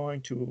unless you're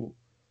going to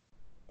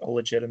a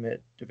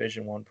legitimate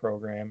Division 1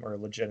 program or a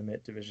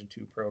legitimate Division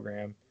 2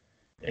 program,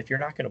 if you're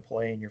not going to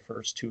play in your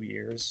first 2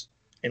 years,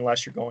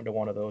 unless you're going to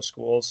one of those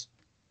schools,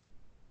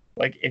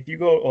 like if you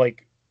go,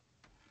 like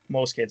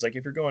most kids, like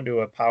if you're going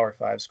to a Power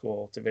 5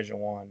 school, Division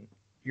 1,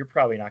 you're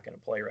probably not going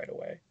to play right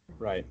away.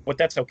 Right. But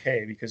that's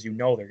okay because you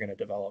know they're going to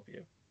develop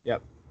you.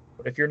 Yep.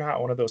 But if you're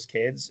not one of those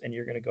kids and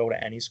you're going to go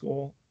to any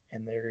school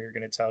and they're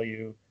going to tell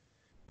you,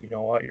 you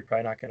know what, you're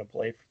probably not going to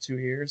play for 2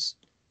 years,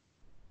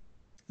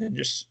 then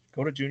just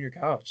go to junior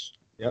college.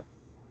 Yep.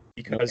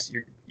 Because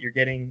you're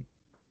getting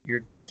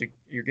you're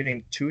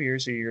getting 2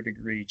 years of your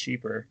degree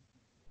cheaper,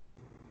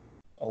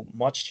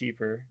 much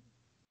cheaper,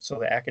 so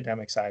the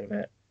academic side of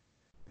it,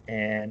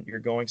 and you're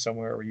going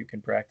somewhere where you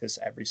can practice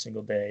every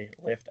single day,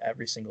 lift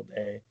every single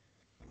day,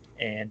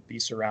 and be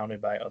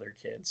surrounded by other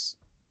kids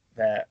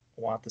that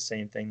want the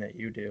same thing that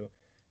you do.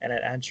 And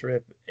at N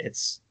Trip,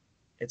 it's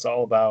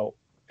all about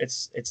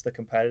it's the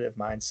competitive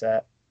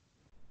mindset.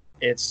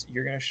 It's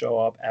you're going to show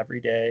up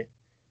every day,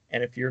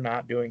 and if you're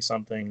not doing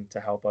something to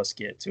help us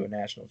get to a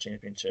national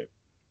championship,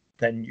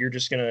 then you're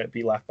just going to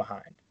be left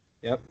behind.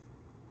 Yep.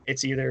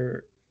 It's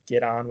either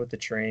get on with the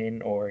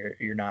train, or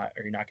you're not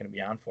going to be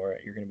on for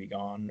it. You're going to be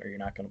gone, or you're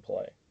not going to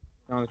play.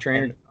 On the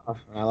trainer. And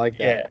I like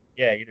that.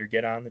 yeah, either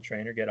get on the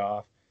train or get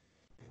off.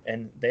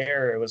 And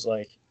there it was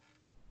like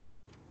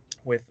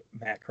with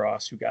Matt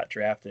Cross, who got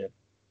drafted.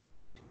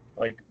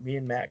 Like me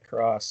and Matt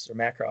Cross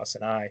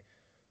and I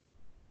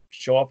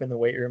show up in the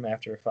weight room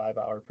after a 5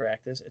 hour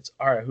practice. It's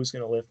all right, who's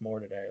gonna lift more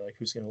today? Like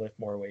who's gonna lift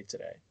more weight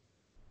today?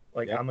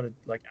 Like Yep.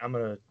 I'm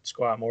gonna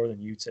squat more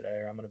than you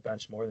today, or I'm gonna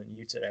bench more than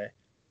you today.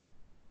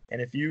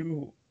 And if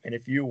you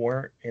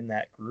weren't in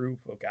that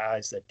group of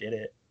guys that did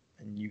it,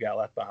 and you got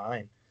left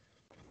behind.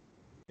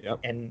 Yep.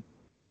 And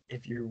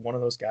if you're one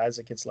of those guys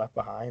that gets left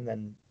behind,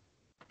 then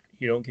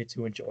you don't get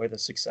to enjoy the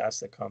success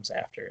that comes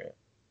after it.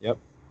 Yep.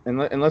 And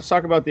let's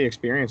talk about the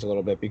experience a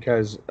little bit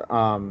because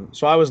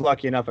so I was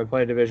lucky enough. I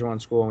played a Division I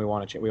school and we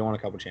won a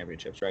couple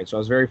championships, right? So I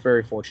was very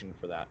very fortunate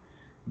for that.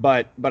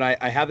 But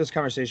I have this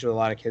conversation with a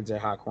lot of kids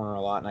at Hot Corner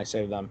a lot, and I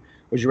say to them,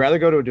 would you rather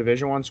go to a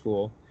Division I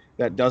school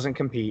that doesn't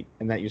compete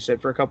and that you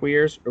sit for a couple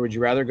years, or would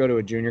you rather go to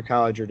a junior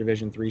college or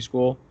Division III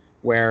school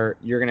where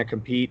you're going to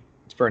compete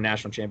for a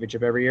national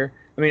championship every year?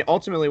 I mean,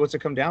 ultimately, what's it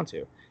come down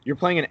to? You're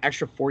playing an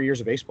extra 4 years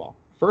of baseball.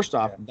 First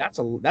off, that's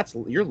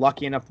you're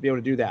lucky enough to be able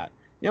to do that.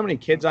 You know how many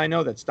kids I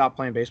know that stopped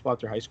playing baseball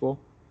after high school?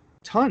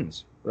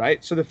 Tons,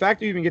 right? So the fact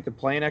that you even get to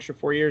play an extra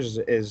 4 years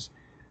is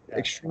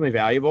extremely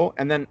valuable.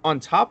 And then on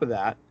top of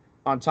that,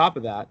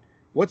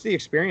 what's the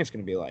experience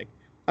going to be like?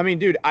 I mean,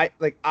 dude,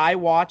 I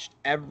watched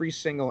every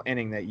single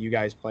inning that you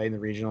guys played in the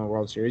regional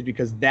World Series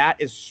because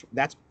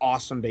that's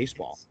awesome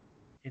baseball.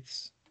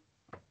 It's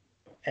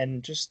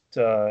and just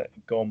to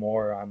go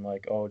more on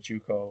like, oh,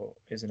 JUCO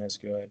isn't as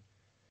good.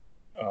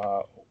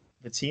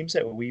 The teams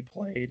that we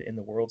played in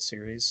the World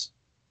Series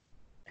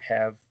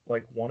have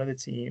like one of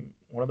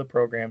the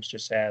programs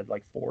just had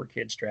like 4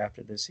 kids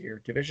drafted this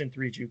year, Division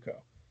III JUCO.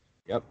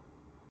 Yep.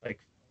 Like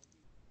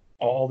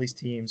all these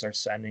teams are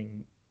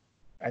sending.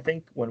 I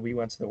think when we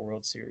went to the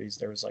World Series,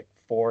 there was like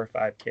 4 or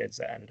 5 kids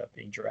that ended up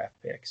being draft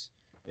picks.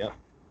 Yep.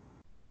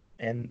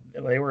 And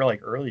they were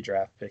like early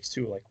draft picks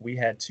too. Like we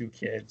had 2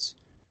 kids.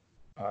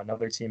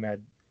 Another team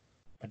had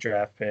a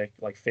draft pick,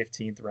 like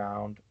 15th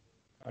round.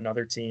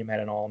 Another team had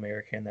an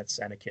All-American that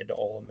sent a kid to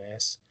Ole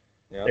Miss.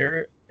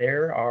 Yep.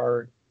 There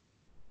are,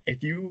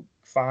 if you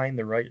find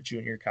the right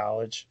junior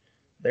college,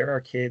 there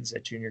are kids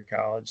at junior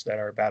college that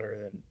are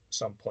better than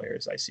some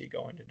players I see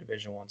going to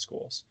Division I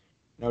schools.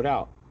 No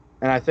doubt.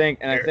 And I think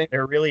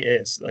there really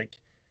is, like,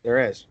 there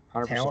is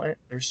 100%. Talent.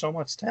 There's so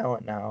much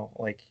talent now.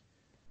 Like,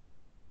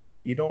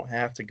 you don't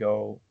have to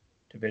go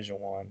Division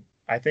I.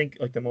 I think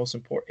like the most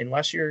important,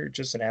 unless you're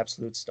just an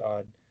absolute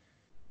stud,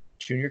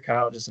 junior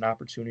college is an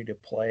opportunity to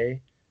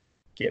play,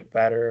 get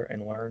better,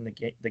 and learn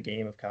the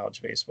game of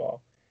college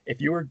baseball.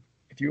 If you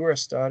were a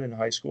stud in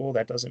high school,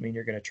 that doesn't mean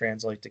you're going to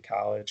translate to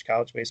college.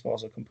 College baseball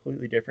is a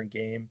completely different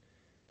game,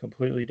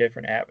 completely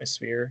different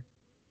atmosphere.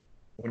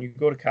 When you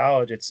go to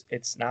college,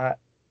 it's not.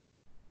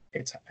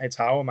 It's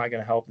how am I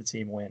going to help the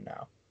team win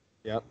now?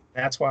 Yep.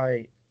 That's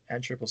why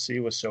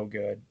NCCC was so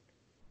good,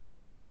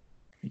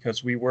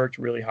 because we worked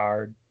really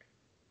hard.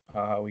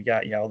 We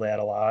got yelled at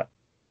a lot.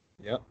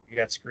 Yep. We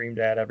got screamed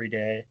at every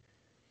day.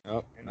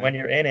 Yep. And when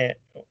you're in it,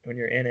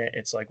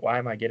 it's like, why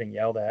am I getting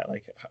yelled at?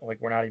 Like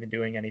we're not even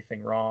doing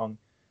anything wrong.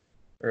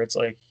 Or it's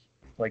like,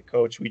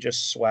 coach, we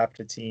just swept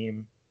a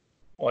team.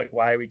 Like,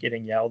 why are we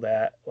getting yelled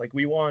at? Like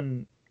we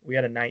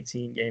had a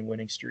 19 game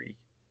winning streak.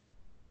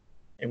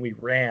 And we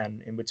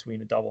ran in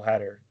between a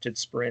doubleheader, did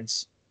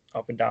sprints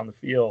up and down the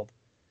field.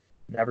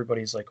 And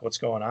everybody's like, what's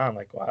going on?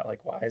 Like,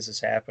 why is this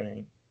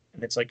happening?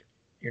 And it's like,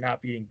 you're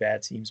not beating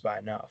bad teams by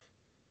enough.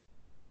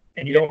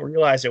 And you don't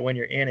realize it when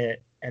you're in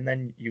it, and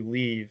then you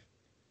leave.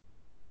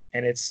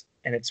 And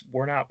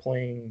we're not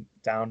playing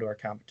down to our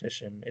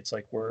competition. It's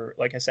like we're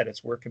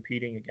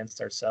competing against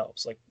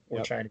ourselves. Like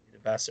we're trying to be the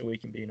best that we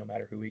can be no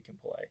matter who we can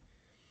play.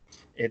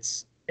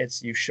 It's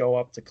you show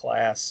up to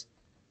class,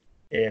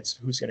 it's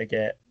who's going to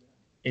get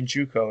in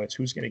JUCO, it's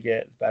who's going to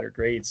get better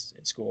grades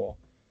in school.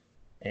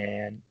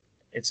 And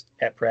it's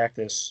at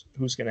practice,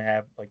 who's going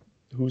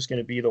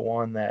to be the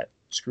one that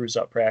screws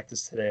up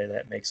practice today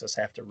that makes us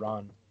have to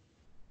run.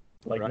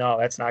 Like, no,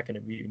 that's not going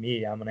to be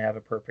me. I'm going to have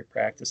a perfect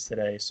practice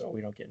today so we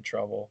don't get in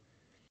trouble.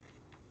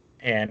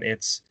 And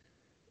it's,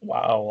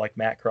 wow, like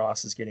Matt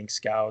Cross is getting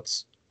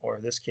scouts, or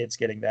this kid's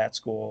getting that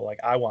school. Like,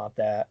 I want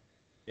that.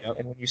 Yep.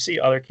 And when you see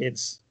other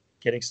kids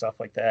getting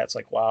stuff like that, it's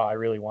like, wow, I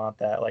really want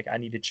that. Like, I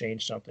need to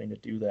change something to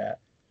do that.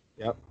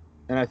 Yep.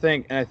 And I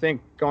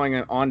think going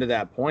on to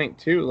that point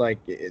too, like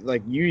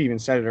you even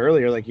said it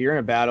earlier, like you're in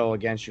a battle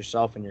against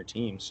yourself and your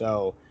team.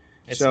 So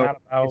it's not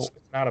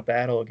a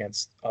battle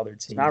against other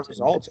teams.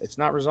 It's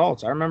not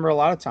results. I remember a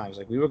lot of times,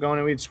 like we would go in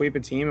and we'd sweep a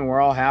team and we're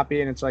all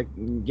happy, and it's like,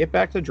 get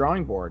back to the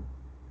drawing board.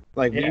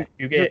 Like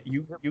you get a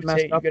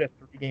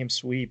 3-game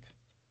sweep,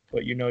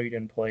 but you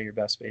didn't play your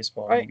best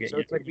baseball. Right. You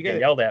get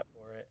yelled at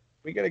for it.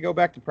 We got to go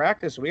back to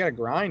practice. We got to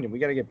grind and we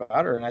got to get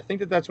better. And I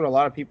think that's what a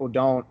lot of people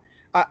don't.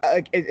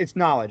 It's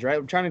knowledge, right?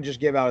 I'm trying to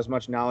just give out as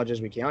much knowledge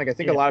as we can. Like I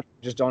think a lot of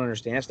people just don't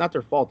understand. It's not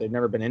their fault. They've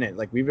never been in it.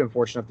 Like we've been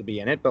fortunate enough to be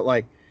in it, but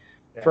like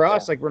for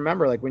us, like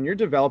remember, like when you're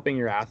developing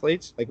your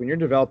athletes, like when you're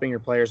developing your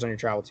players on your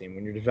travel team,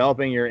 when you're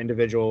developing your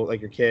individual,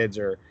 like your kids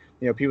or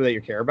people that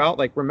you care about,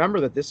 like remember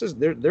that this is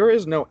there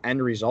is no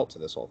end result to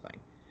this whole thing.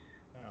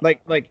 No.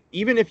 Like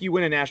even if you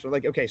win a national,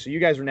 like okay, so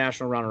you guys were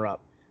national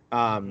runner-up,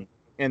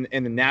 in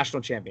the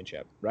national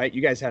championship, right? You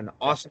guys had an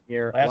awesome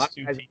year. Last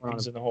 2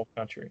 teams in the whole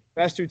country.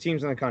 Best 2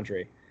 teams in the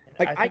country.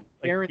 Like I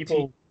guarantee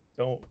people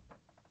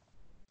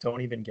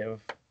don't even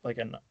give they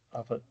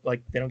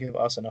don't give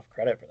us enough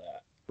credit for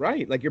that.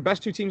 Right, like your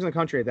best 2 teams in the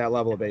country at that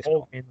level of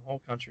baseball. In the whole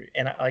country.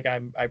 And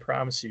I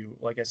promise you,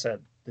 like I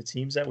said, the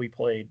teams that we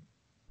played,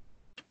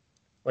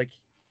 like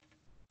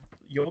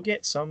you'll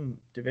get some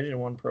Division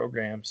I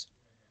programs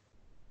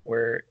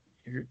where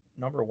your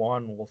number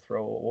one will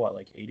throw what,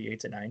 like 88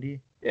 to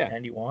 90, Yeah.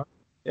 91.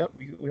 Yep.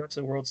 We went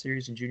to the World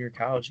Series in junior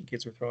college and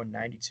kids were throwing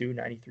 92,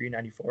 93,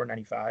 94,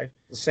 95.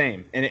 The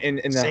same. And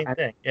Same the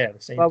thing. Yeah,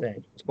 the same level thing.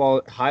 of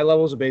baseball, high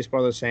levels of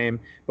baseball are the same.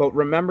 But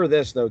remember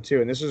this though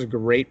too, and this is a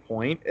great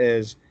point,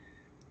 is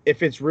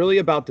if it's really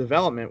about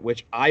development,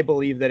 which I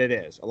believe that it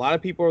is, a lot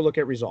of people look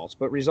at results,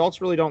 but results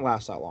really don't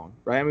last that long,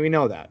 right? I mean, we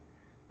know that,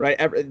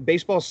 right?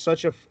 Baseball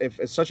is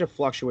it's such a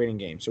fluctuating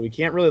game, so we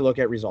can't really look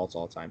at results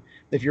all the time.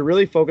 If you're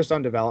really focused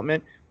on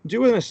development,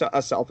 do a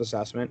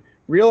self-assessment,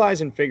 realize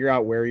and figure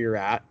out where you're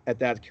at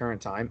that current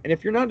time. And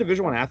if you're not a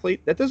Division I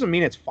athlete, that doesn't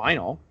mean it's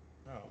final.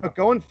 No. But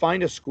go and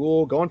find a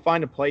school, go and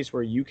find a place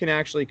where you can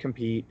actually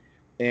compete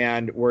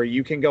and where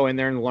you can go in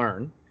there and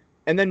learn.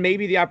 And then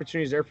maybe the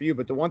opportunity is there for you.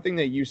 But the one thing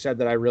that you said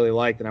that I really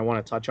liked, and I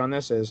want to touch on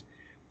this, is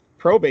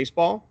pro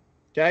baseball.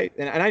 Okay.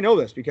 And I know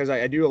this because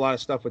I do a lot of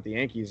stuff with the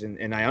Yankees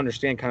and I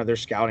understand kind of their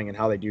scouting and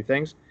how they do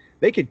things.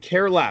 They could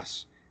care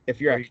less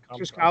if you're at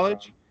Coach's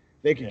College.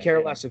 They could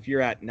care less if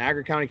you're at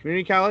Niagara County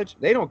Community College.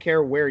 They don't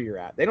care where you're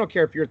at. They don't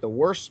care if you're at the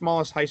worst,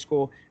 smallest high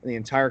school in the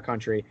entire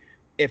country.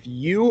 If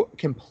you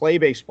can play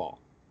baseball,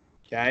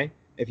 okay,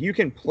 if you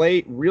can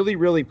play, really,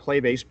 really play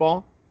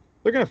baseball,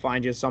 they're going to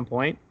find you at some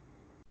point.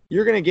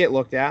 You're going to get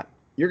looked at.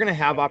 You're going to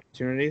have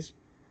opportunities.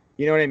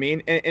 You know what I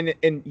mean?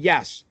 And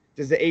yes,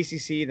 does the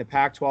ACC, the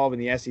Pac-12,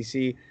 and the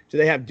SEC, do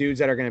they have dudes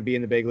that are going to be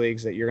in the big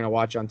leagues that you're going to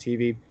watch on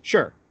TV?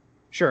 Sure,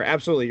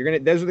 absolutely.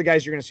 Those are the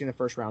guys you're going to see in the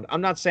first round. I'm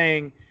not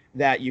saying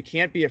that you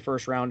can't be a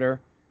first rounder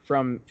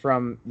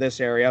from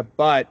this area,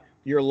 but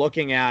you're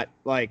looking at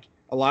like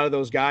a lot of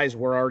those guys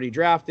were already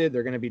drafted.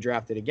 They're going to be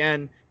drafted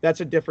again.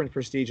 That's a different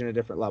prestige and a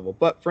different level.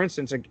 But for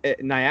instance,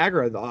 at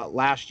Niagara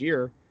last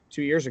year,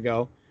 2 years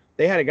ago,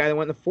 they had a guy that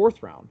went in the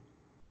fourth round,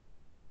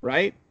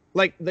 right?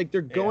 Like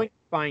they're going to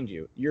find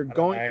you. You're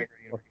going to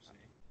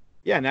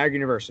Niagara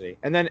University.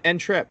 And then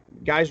N-Trip,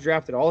 guys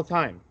drafted all the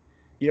time.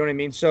 You know what I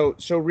mean? So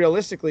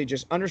realistically,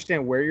 just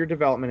understand where your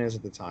development is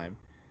at the time.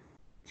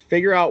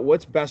 Figure out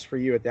what's best for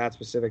you at that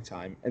specific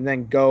time, and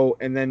then go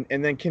and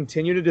then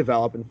continue to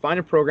develop and find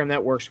a program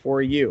that works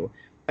for you.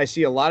 I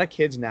see a lot of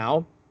kids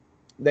now,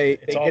 they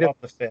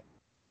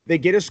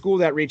get a school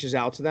that reaches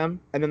out to them,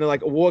 and then they're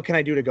like, well, what can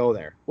I do to go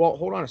there? Well,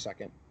 hold on a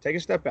second. Take a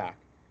step back.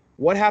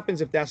 What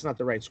happens if that's not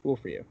the right school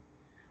for you?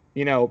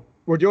 You know,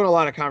 we're doing a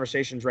lot of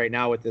conversations right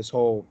now with this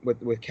whole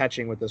with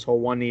catching, with this whole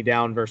one knee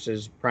down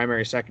versus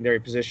primary secondary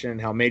position,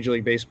 and how Major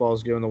League Baseball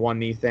is doing the one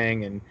knee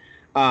thing.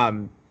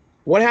 And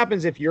what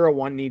happens if you're a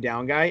one knee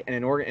down guy and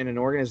in an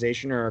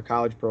organization or a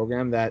college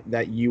program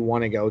that you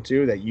want to go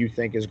to, that you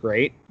think is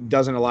great,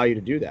 doesn't allow you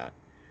to do that?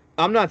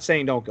 I'm not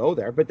saying don't go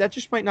there, but that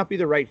just might not be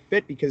the right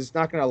fit because it's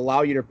not going to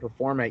allow you to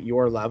perform at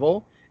your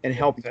level and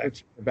help you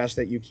the best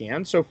that you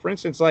can. So, for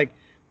instance, like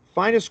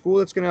find a school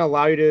that's going to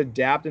allow you to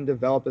adapt and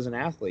develop as an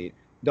athlete.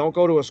 Don't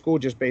go to a school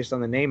just based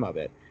on the name of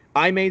it.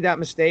 I made that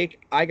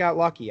mistake. I got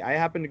lucky. I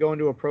happened to go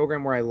into a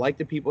program where I liked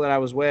the people that I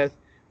was with,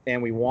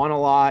 and we won a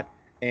lot,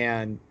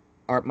 and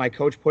my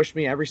coach pushed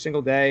me every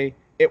single day.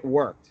 It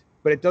worked,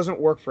 but it doesn't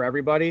work for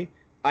everybody.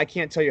 I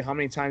can't tell you how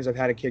many times I've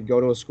had a kid go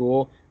to a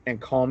school and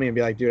call me and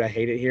be like, dude, I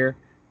hate it here,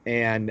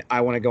 and I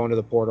want to go into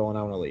the portal and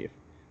I want to leave.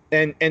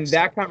 And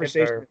that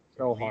conversation is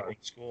so hard.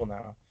 School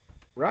now.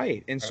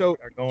 Right. And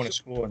are going to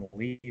school and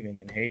leaving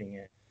and hating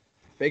it.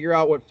 Figure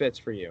out what fits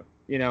for you.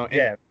 You know,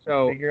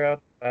 so figure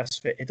out the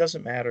best fit. It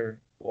doesn't matter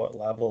what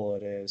level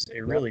it is. It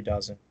really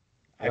doesn't.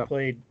 I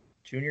played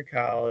junior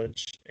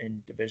college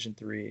in Division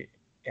III,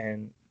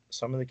 and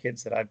some of the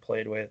kids that I've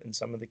played with and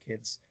some of the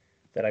kids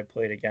that I've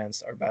played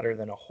against are better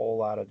than a whole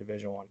lot of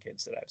Division I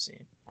kids that I've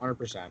seen.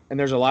 100%. And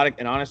there's a lot of,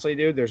 and honestly,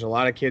 dude, there's a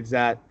lot of kids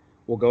that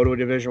will go to a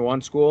Division I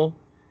school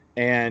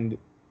and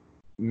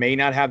may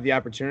not have the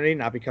opportunity,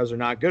 not because they're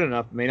not good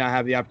enough, may not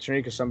have the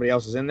opportunity because somebody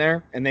else is in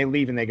there, and they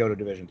leave and they go to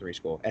Division III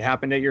school. It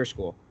happened at your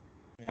school.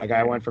 A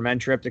guy went from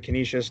N-Trip to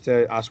Canisius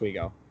to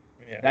Oswego.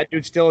 Yeah. That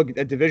dude's still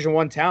a Division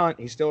I talent.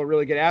 He's still a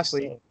really good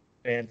athlete.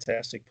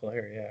 Fantastic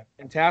player, yeah.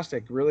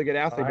 Fantastic, really good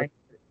athlete. But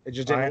it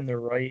just find the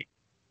right.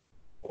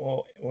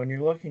 Well, when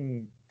you're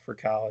looking for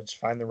college,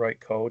 find the right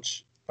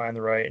coach, find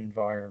the right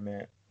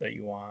environment that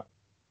you want.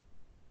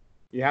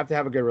 You have to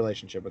have a good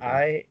relationship with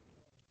them.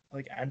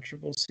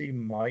 NCCC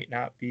might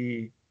not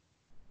be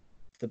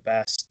the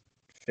best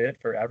fit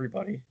for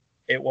everybody.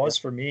 It was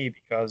for me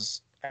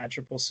because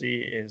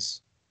NCCC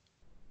is,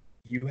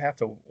 you have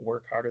to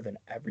work harder than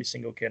every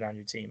single kid on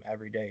your team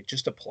every day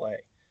just to play.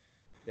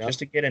 Yep. Just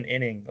to get an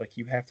inning, like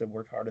you have to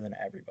work harder than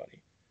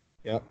everybody.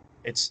 Yep.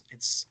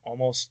 It's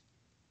almost,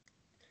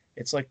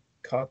 it's like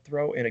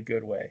cutthroat in a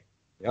good way.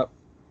 Yep.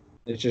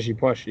 It's just you're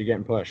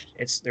getting pushed.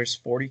 There's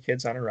 40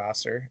 kids on a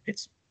roster.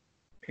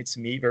 It's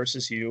me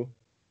versus you.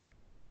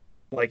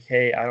 Like,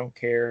 hey, I don't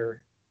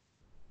care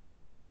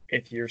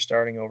if you're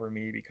starting over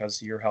me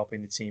because you're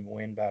helping the team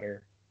win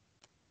better,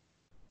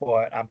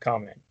 but I'm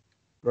coming.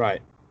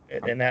 Right.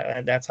 And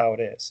that's how it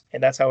is.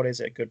 And that's how it is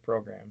at good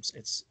programs.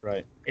 It's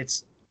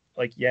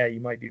like, yeah,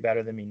 you might be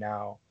better than me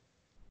now,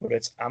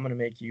 but I'm going to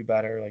make you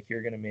better. Like,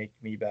 you're going to make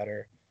me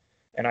better.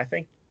 And I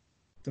think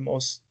the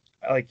most,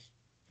 like,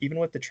 even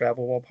with the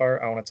travel ball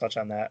part, I want to touch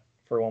on that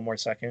for one more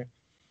second.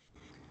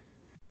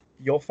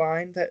 You'll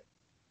find that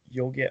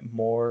you'll get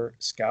more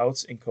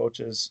scouts and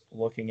coaches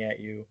looking at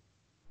you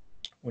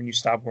when you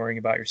stop worrying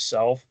about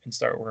yourself and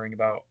start worrying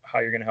about how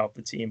you're going to help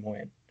the team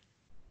win.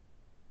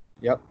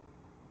 Yep.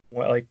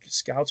 Well, like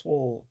scouts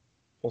will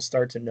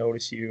start to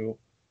notice you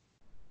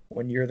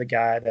when you're the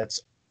guy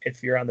that's,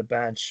 if you're on the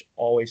bench,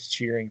 always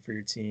cheering for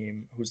your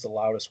team, who's the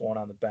loudest one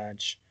on the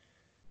bench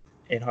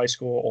in high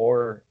school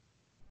or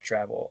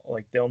travel.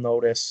 Like they'll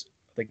notice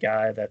the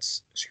guy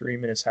that's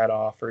screaming his head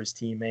off for his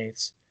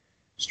teammates,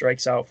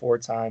 strikes out 4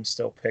 times,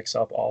 still picks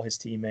up all his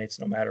teammates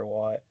no matter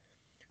what.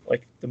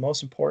 Like the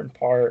most important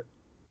part,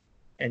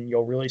 and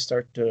you'll really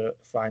start to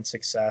find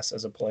success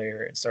as a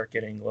player and start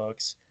getting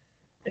looks,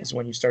 is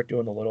when you start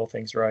doing the little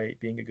things right,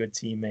 being a good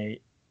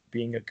teammate,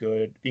 being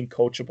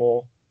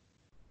coachable.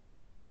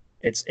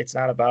 It's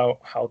not about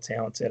how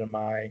talented am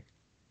I,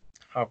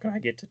 how can I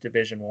get to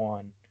Division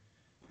 1.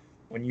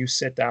 When you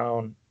sit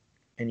down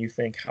and you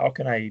think, how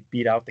can I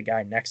beat out the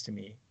guy next to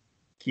me?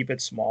 Keep it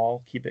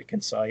small, keep it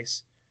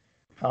concise.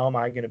 How am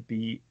I going to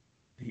beat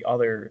the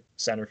other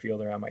center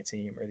fielder on my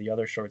team or the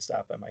other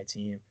shortstop on my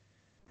team?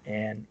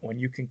 And when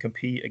you can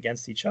compete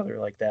against each other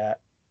like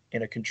that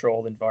in a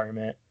controlled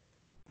environment,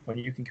 when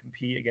you can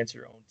compete against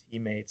your own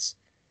teammates,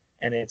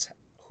 and it's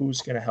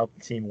who's going to help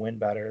the team win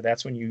better,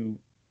 that's when you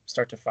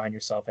start to find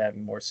yourself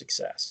having more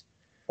success.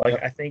 Like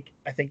Yep.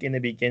 I think in the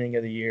beginning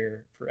of the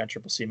year for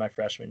NCCC my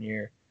freshman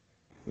year,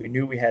 we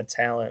knew we had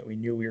talent, we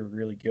knew we were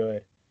really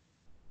good.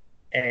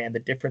 And the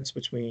difference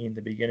between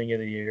the beginning of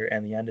the year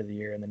and the end of the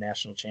year in the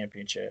national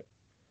championship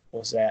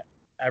was that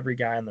every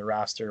guy on the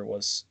roster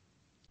was,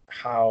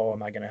 how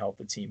am I going to help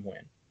the team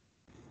win?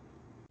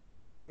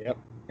 Yep.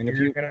 And if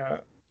You're you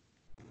gonna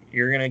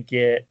you're gonna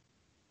get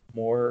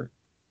more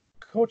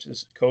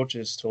coaches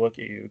to look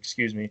at you,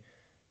 excuse me,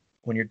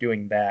 when you're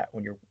doing that,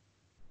 when you're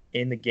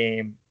in the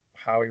game,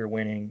 how you're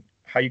winning,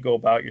 how you go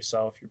about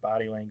yourself, your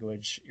body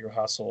language, your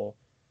hustle,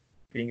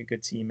 being a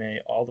good teammate,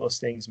 all those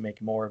things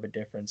make more of a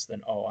difference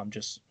than, oh, I'm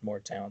just more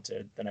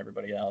talented than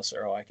everybody else,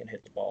 or oh, I can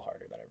hit the ball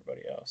harder than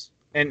everybody else.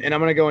 and I'm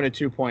going to go into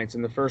 2 points.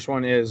 And the first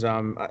one is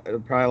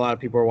probably a lot of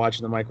people are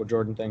watching the Michael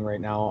Jordan thing right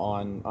now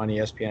on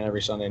ESPN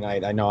every Sunday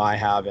night. I know I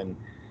have. And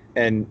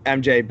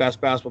MJ, best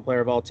basketball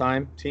player of all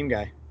time, team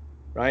guy,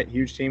 right?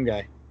 Huge team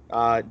guy.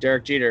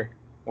 Derek Jeter,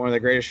 one of the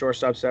greatest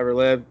shortstops to ever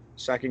live,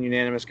 second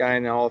unanimous guy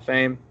in the Hall of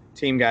Fame,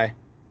 team guy,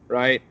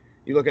 right?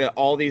 You look at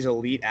all these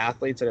elite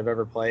athletes that have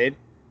ever played,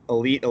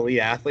 elite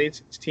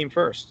athletes, it's team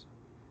first.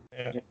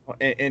 Yeah.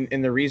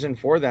 And the reason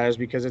for that is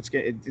because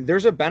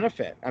there's a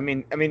benefit.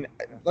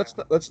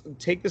 Let's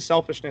take the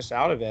selfishness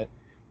out of it.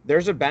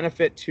 There's a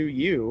benefit to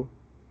you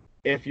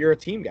if you're a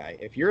team guy.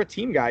 If you're a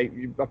team guy,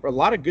 a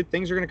lot of good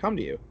things are going to come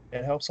to you.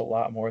 It helps a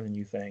lot more than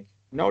you think.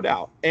 No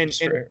doubt. And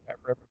Just for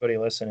everybody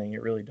listening,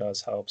 it really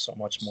does help so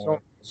much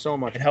more. so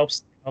much. It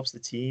helps the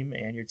team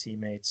and your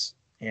teammates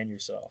and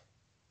yourself.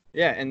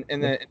 Yeah, and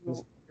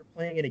You're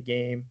playing in a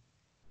game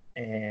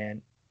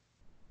and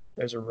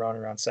there's a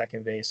runner on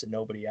second base and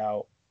nobody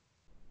out,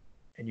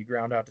 and you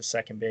ground out to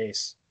second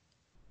base.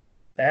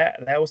 That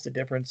was the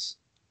difference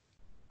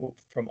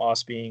from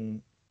us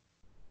being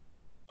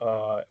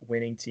a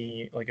winning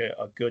team, like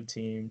a good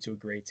team, to a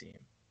great team.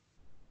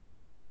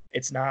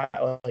 It's not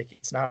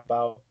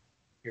about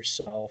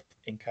yourself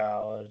in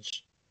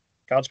college.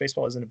 College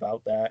baseball isn't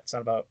about that. It's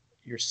not about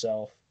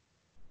yourself.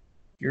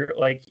 You're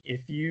like,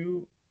 if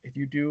you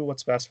do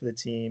what's best for the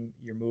team,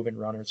 you're moving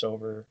runners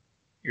over,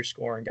 you're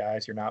scoring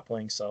guys, you're not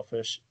playing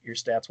selfish, your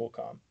stats will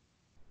come.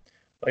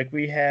 Like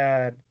we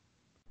had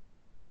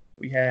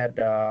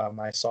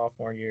my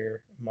sophomore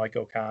year, Mike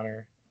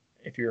O'Connor,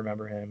 if you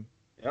remember him.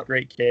 Yep.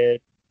 Great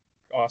kid,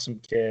 awesome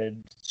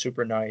kid,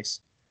 super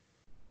nice.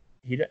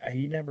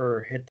 He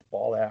never hit the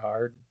ball that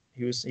hard.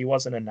 He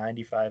wasn't a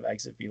 95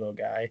 exit velo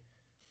guy.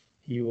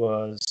 He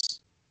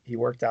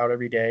worked out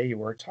every day, he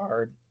worked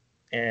hard,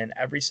 and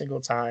every single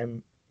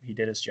time he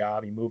did his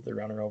job, he moved the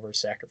runner over,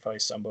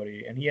 sacrificed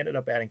somebody, and he ended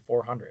up batting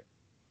 400.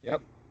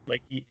 Yep.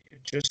 Like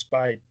just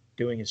by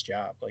doing his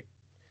job. Like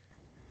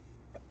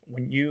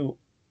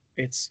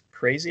it's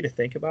crazy to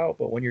think about,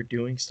 but when you're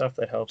doing stuff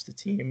that helps the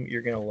team,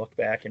 you're going to look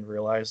back and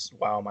realize,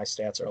 wow, my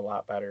stats are a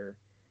lot better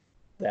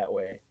that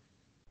way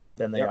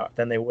than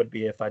they would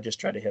be if I just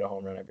tried to hit a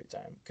home run every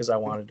time, because I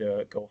wanted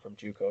to go from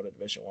JUCO to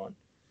Division 1.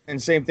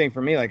 And same thing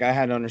for me. Like I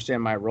had to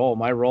understand my role.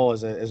 My role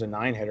as a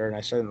 9-hitter, and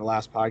I said it in the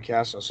last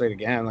podcast, I'll say it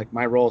again. Like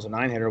my role as a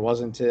 9-hitter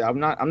wasn't to. I'm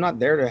not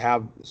there to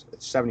have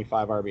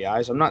 75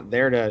 RBIs. I'm not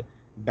there to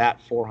bat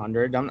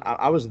 400.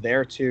 I was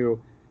there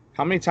to.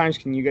 How many times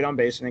can you get on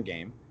base in a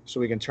game so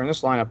we can turn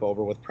this lineup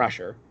over with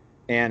pressure,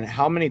 and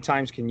how many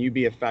times can you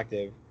be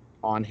effective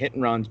on hit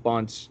and runs,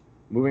 bunts,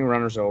 moving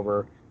runners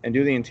over, and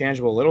do the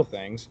intangible little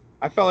things?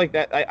 I felt like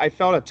that. I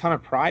felt a ton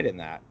of pride in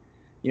that.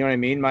 You know what I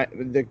mean? My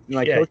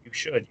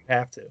coach, you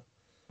have to.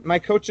 My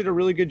coach did a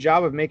really good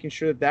job of making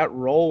sure that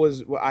role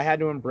was. I had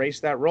to embrace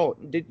that role.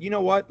 Did you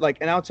know what? Like,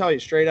 and I'll tell you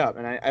straight up.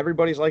 And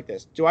everybody's like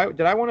this.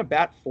 Did I want to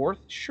bat fourth?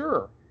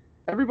 Sure.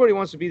 Everybody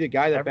wants to be the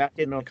guy that Every bats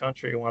kid in the in the middle.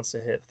 country wants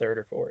to hit third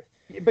or fourth.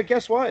 But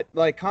guess what?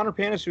 Like Connor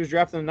Panis, who was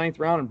drafted in the ninth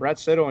round, and Brett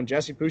Siddle and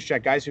Jesse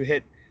Puschek, guys who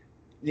hit,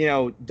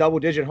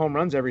 double-digit home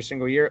runs every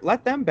single year.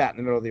 Let them bat in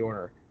the middle of the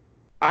order.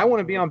 I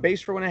want to be on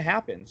base for when it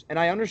happens. And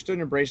I understood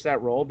and embraced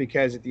that role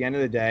because at the end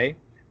of the day,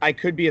 I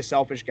could be a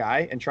selfish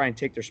guy and try and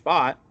take their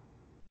spot,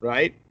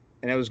 right?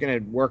 And it was going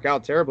to work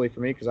out terribly for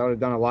me because I would have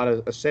done a lot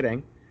of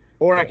sitting.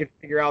 Or I could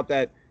figure out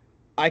that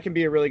I can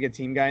be a really good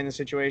team guy in this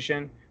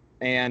situation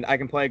and I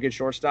can play a good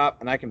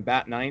shortstop and I can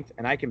bat ninth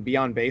and I can be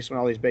on base when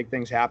all these big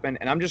things happen.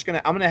 And I'm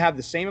going to have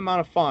the same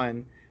amount of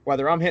fun,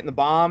 whether I'm hitting the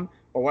bomb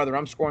or whether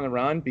I'm scoring the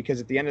run,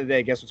 because at the end of the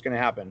day, guess what's going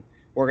to happen?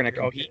 We're going to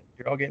compete.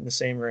 You're all getting the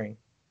same ring.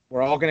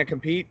 We're all going to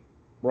compete.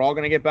 We're all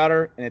going to get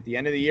better. And at the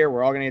end of the year,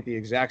 we're all going to get the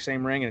exact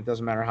same ring. And it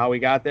doesn't matter how we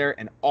got there.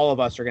 And all of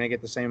us are going to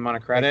get the same amount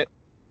of credit.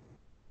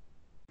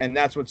 And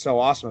that's what's so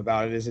awesome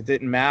about it is it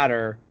didn't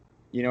matter.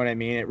 You know what I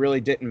mean? It really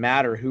didn't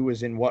matter who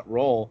was in what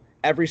role.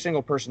 Every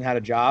single person had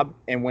a job.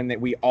 And when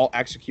we all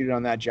executed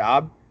on that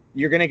job,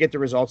 you're going to get the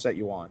results that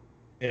you want.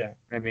 Yeah.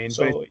 I mean,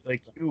 so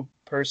like you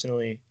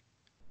personally,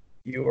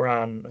 you were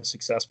on a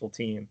successful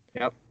team.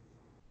 Yep.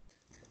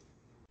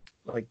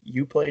 Like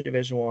you played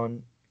Division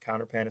One.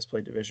 Connor Panis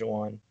played Division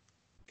One.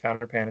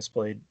 Connor Panis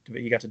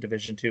he got to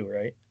Division Two,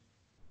 right?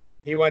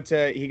 He got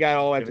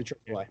all the way to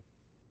AAA.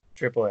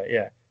 AAA,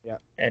 yeah. Yeah.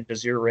 And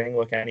does your ring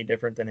look any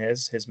different than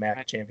his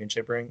MAC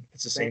championship ring?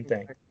 It's the same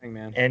thing.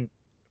 Man. And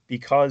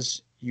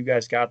because you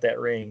guys got that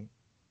ring,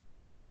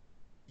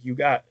 you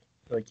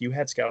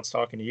had scouts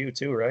talking to you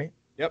too, right?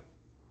 Yep.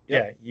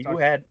 Yeah, you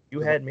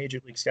had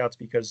major league scouts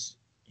because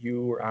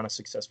you were on a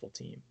successful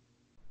team.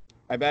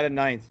 I batted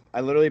ninth.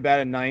 I literally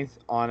batted ninth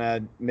on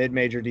a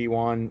mid-major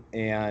D1,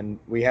 and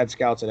we had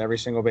scouts at every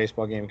single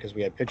baseball game because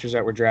we had pitchers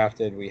that were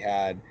drafted. We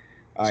had,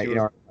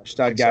 our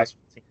stud guys.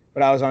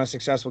 But I was on a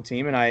successful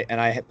team, and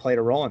I had played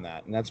a role in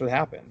that, and that's what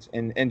happens.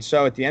 And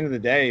so at the end of the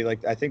day,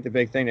 like I think the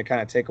big thing to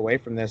kind of take away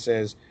from this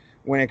is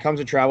when it comes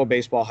to travel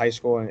baseball, high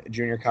school, and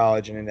junior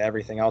college, and into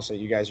everything else that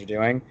you guys are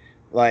doing,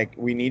 like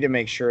we need to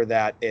make sure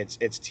that it's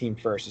team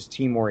first, it's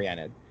team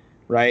oriented,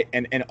 right?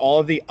 And all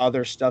of the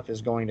other stuff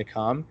is going to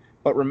come.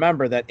 But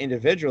remember that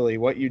individually,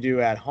 what you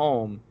do at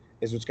home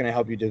is what's going to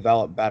help you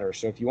develop better.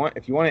 So if you want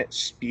to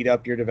speed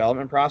up your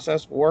development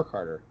process, work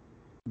harder.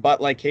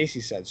 But like Casey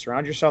said,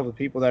 surround yourself with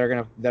people that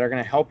are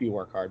gonna help you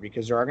work hard,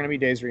 because there are going to be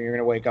days where you're going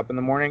to wake up in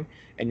the morning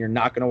and you're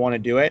not going to want to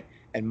do it,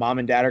 and mom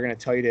and dad are going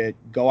to tell you to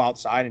go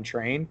outside and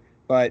train.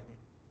 But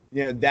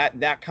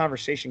that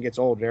conversation gets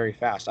old very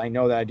fast. I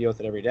know that I deal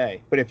with it every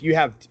day. But if you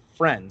have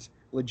friends,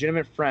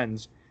 legitimate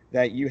friends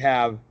that you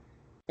have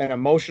an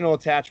emotional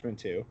attachment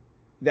to,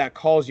 that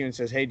calls you and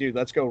says, "Hey, dude,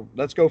 let's go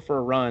for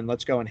a run.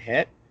 Let's go and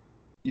hit."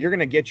 You're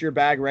going to get your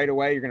bag right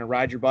away. You're going to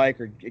ride your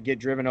bike or get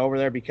driven over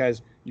there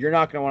because you're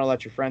not going to want to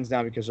let your friends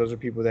down, because those are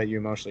people that you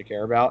emotionally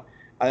care about.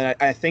 And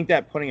I think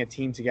that putting a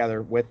team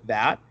together with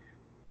that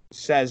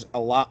says a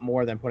lot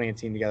more than putting a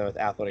team together with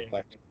athletic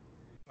players.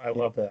 I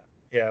love that.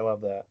 Yeah, I love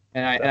that.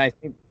 And I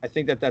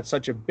think that that's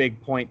such a big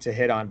point to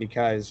hit on,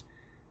 because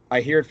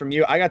I hear it from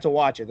you. I got to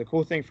watch it. The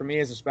cool thing for me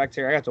as a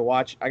spectator, I got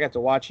to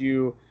watch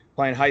you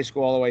playing high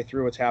school all the way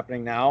through what's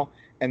happening now,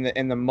 and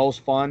the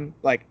most fun.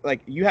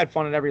 Like you had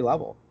fun at every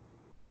level.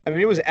 I mean,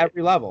 it was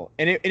every level,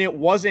 and it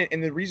wasn't.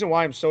 And the reason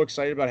why I'm so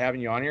excited about having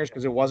you on here is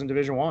because it wasn't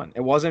Division I.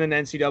 It wasn't an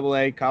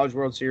NCAA College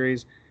World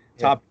Series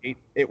top 8.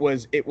 It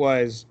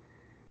was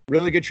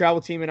really good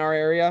travel team in our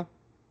area,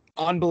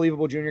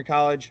 unbelievable junior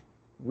college,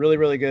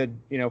 really good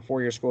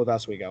 4-year school with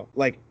Oswego.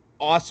 Like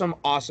awesome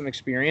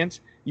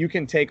experience. You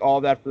can take all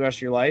of that for the rest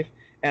of your life,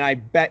 and I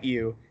bet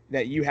you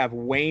that you have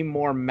way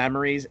more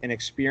memories and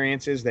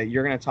experiences that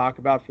you're going to talk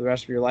about for the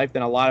rest of your life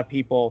than a lot of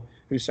people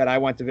who said I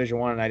went Division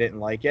I and I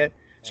didn't like it.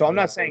 So I'm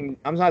not saying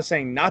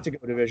not to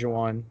go Division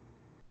I,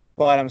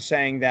 but I'm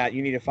saying that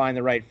you need to find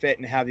the right fit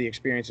and have the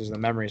experiences and the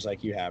memories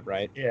like you have,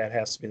 right? Yeah, it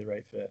has to be the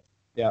right fit.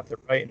 Yeah. The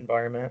right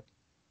environment.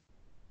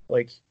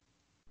 Like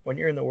when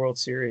you're in the World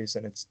Series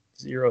and it's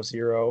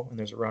 0-0 and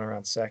there's a runner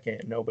on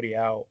second and nobody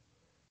out,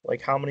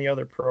 like how many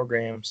other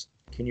programs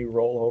can you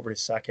roll over to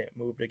second,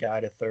 move the guy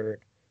to third,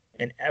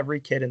 and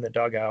every kid in the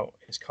dugout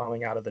is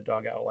coming out of the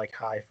dugout like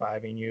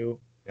high-fiving you?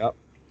 Yep.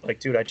 Like,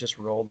 dude, I just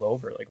rolled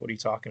over. Like, what are you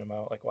talking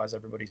about? Like, why is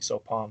everybody so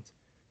pumped?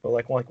 But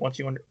like once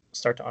you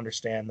start to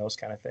understand those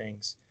kind of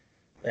things,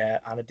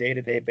 that on a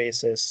day-to-day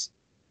basis,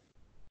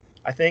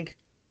 I think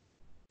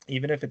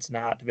even if it's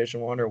not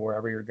Division I or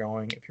wherever you're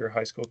going, if you're a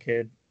high school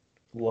kid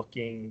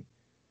looking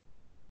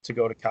to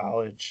go to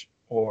college,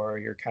 or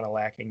you're kind of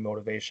lacking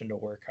motivation to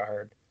work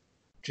hard,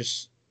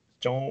 just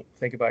don't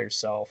think about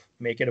yourself.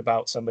 Make it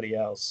about somebody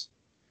else.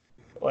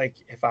 Like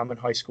if I'm in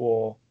high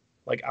school,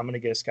 like I'm going to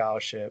get a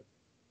scholarship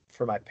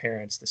for my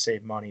parents to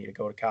save money to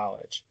go to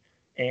college.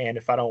 And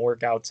if I don't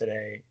work out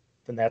today,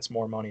 then that's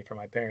more money for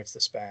my parents to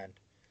spend.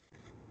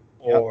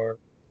 Yep. Or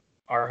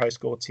our high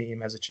school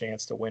team has a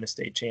chance to win a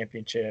state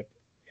championship.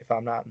 If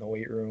I'm not in the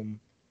weight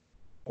room,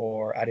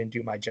 or I didn't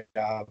do my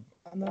job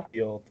on the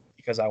field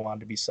because I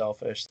wanted to be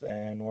selfish,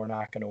 then we're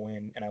not going to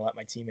win, and I let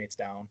my teammates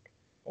down.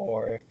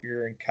 Or if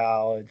you're in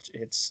college,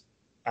 it's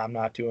I'm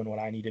not doing what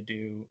I need to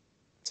do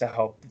to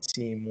help the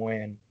team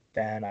win,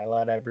 then I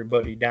let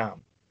everybody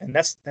down. And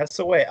that's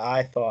the way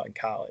I thought in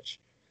college.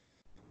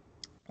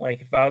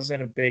 Like if I was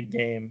in a big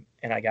game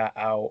and I got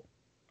out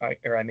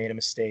or I made a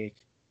mistake,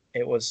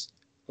 it was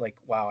like,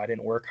 wow, I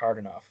didn't work hard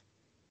enough.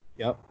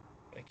 Yep.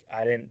 Like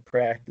I didn't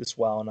practice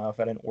well enough.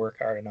 I didn't work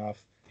hard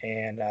enough,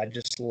 and I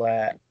just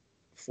let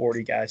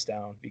 40 guys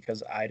down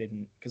because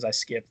I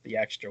skipped the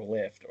extra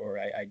lift or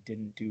I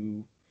didn't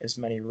do as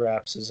many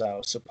reps as I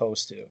was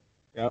supposed to.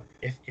 Yep.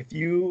 If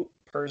you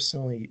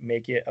personally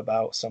make it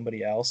about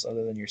somebody else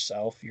other than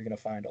yourself, you're going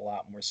to find a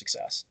lot more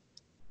success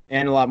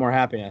And a lot more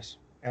happiness.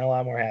 and a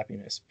lot more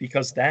happiness,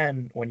 because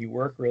then when you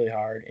work really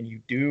hard and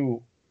you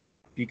do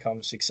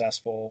become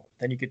successful,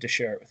 then you get to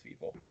share it with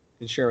people.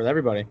 And share with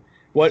everybody.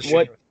 What's so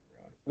And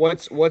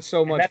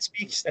much? that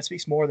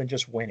speaks more than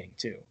just winning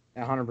too.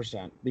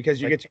 100%,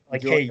 because you Like, get to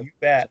like enjoy hey, the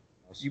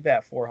you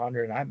bat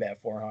 400 and I bat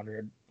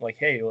 400. Like,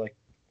 hey, like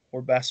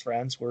we're best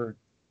friends. We're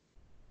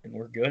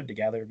good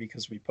together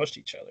because we pushed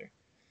each other.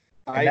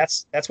 And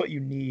that's what you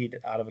need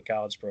out of a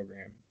college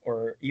program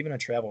or even a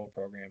travel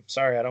program.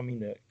 Sorry, I don't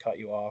mean to cut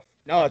you off.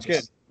 No, that's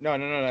good. No,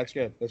 that's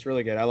good. That's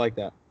really good. I like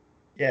that.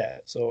 Yeah.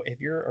 So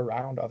if you're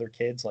around other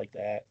kids like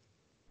that,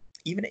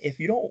 even if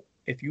you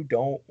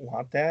don't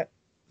want that,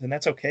 then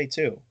that's okay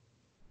too.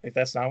 If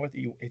that's not what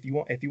if you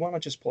want to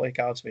just play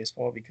college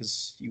baseball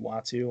because you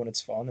want to and it's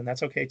fun, then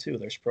that's okay too.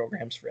 There's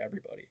programs for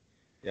everybody.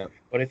 Yeah.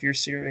 But if you're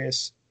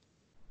serious,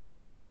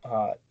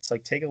 it's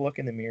like take a look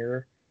in the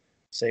mirror,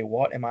 say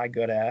what am I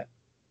good at,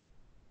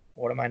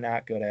 what am I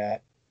not good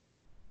at,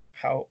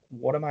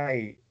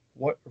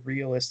 what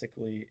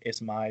realistically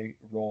is my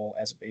role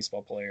as a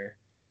baseball player,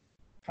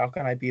 how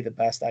can I be the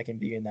best I can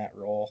be in that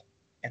role,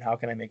 and how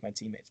can I make my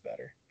teammates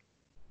better.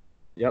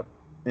 Yep.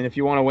 And if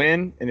you want to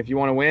win,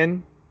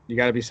 you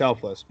got to be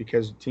selfless,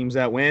 because teams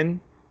that win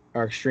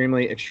are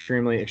extremely,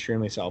 extremely,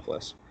 extremely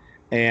selfless.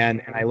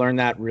 And I learned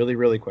that really,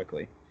 really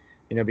quickly,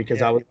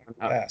 because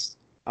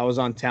I was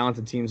on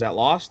talented teams that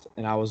lost,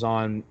 and I was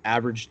on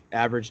average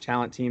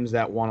talent teams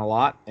that won a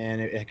lot, and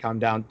it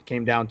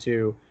came down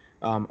to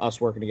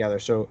us working together.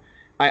 So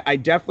I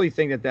definitely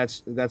think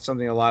that's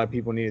something a lot of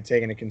people need to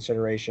take into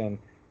consideration.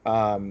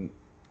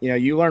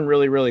 You learn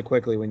really, really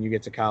quickly when you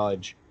get to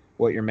college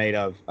what you're made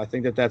of. I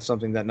think that's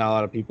something that not a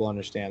lot of people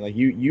understand. Like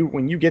you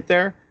when you get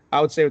there, I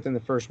would say within the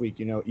first week,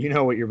 you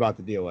know what you're about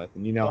to deal with,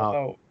 and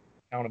how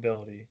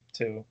accountability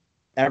too.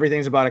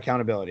 Everything's about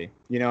accountability,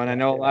 and I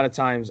know a lot of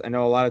times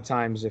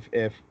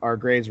if our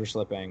grades were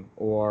slipping,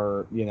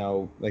 or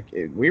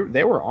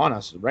they were on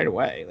us right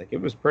away. Like it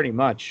was pretty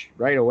much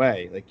right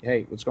away. Like,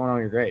 hey, what's going on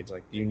with your grades?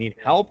 Like, do you need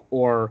help,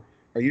 or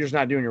are you just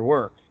not doing your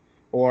work?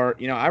 Or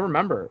I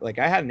remember, like,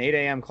 I had an 8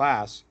 a.m.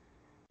 class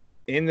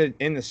in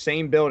the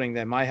same building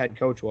that my head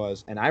coach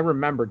was, and I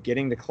remember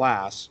getting to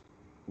class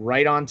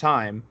right on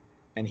time,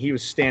 and he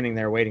was standing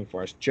there waiting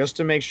for us just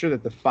to make sure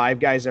that the 5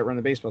 guys that run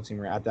the baseball team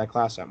were at that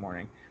class that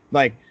morning.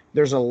 Like,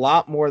 there's a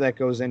lot more that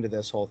goes into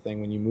this whole thing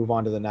when you move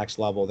on to the next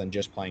level than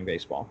just playing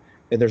baseball.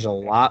 There's a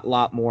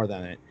lot more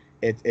than it.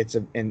 It's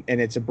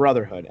a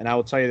brotherhood. And I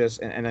will tell you this,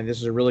 and this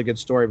is a really good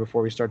story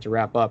before we start to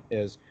wrap up,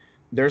 is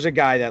there's a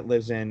guy that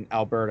lives in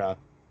Alberta,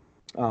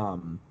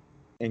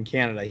 in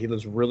Canada. He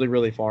lives really,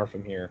 really far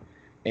from here,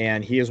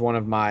 and he is one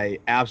of my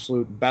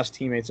absolute best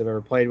teammates I've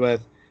ever played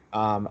with.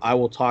 I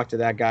will talk to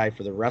that guy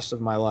for the rest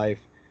of my life.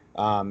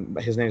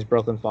 His name is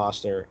Brooklyn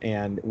Foster,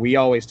 and we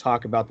always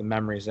talk about the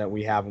memories that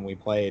we have when we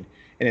played.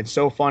 And it's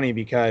so funny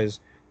because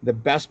the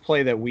best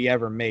play that we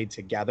ever made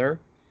together,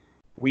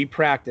 we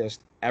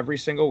practiced every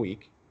single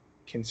week,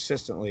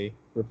 consistently,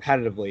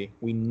 repetitively.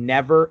 We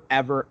never,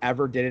 ever,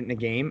 ever did it in a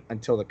game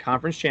until the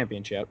conference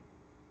championship,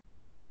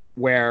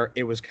 where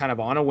it was kind of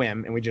on a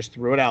whim, and we just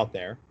threw it out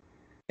there.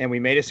 And we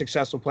made a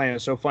successful play. And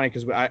it's so funny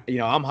because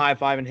I'm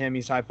high-fiving him,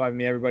 he's high-fiving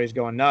me, everybody's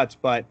going nuts.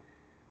 But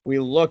we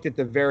looked at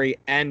the very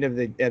end of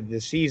the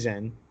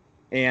season,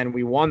 and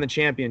we won the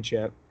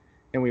championship.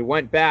 And we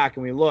went back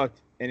and we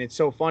looked, and it's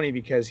so funny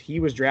because he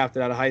was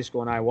drafted out of high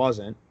school and I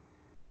wasn't.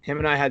 Him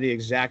and I had the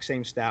exact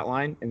same stat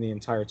line in the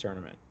entire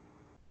tournament.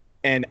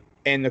 And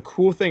the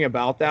cool thing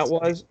about that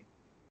was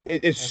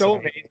it's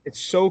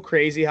so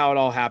crazy how it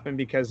all happened,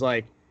 because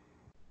like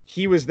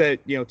he was the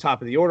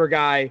top of the order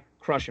guy,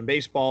 crushing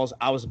baseballs.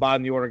 I was the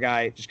bottom of the order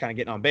guy, just kind of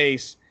getting on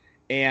base.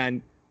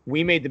 And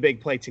we made the big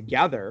play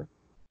together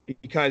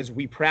because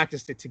we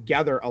practiced it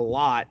together a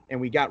lot, and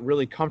we got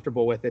really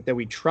comfortable with it, that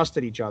we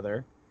trusted each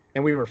other,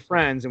 and we were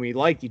friends, and we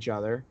liked each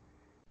other.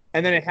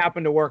 And then it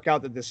happened to work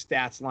out that the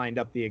stats lined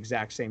up the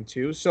exact same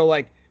too. So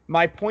like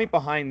my point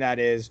behind that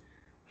is,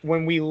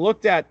 when we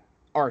looked at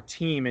our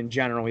team in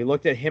general, we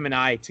looked at him and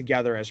I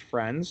together as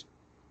friends,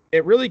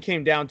 it really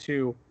came down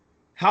to,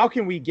 how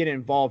can we get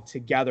involved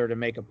together to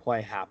make a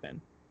play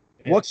happen?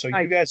 Yeah, so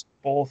you guys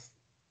both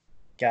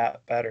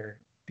got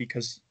better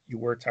because you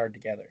worked hard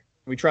together.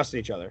 We trusted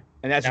each other,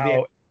 and that's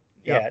now.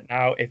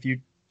 Now, if you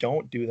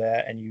don't do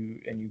that, and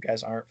you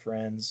guys aren't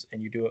friends,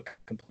 and you do it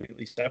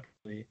completely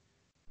separately,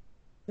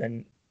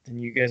 then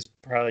you guys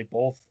probably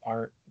both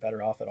aren't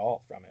better off at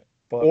all from it.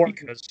 But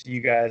because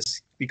you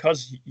guys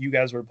because you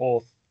guys were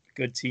both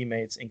good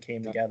teammates and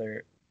came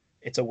together,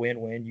 it's a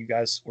win-win. You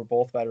guys were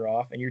both better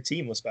off, and your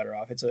team was better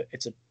off. It's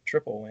a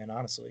triple win,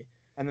 honestly.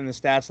 And then the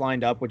stats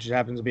lined up, which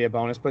happens to be a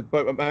bonus. But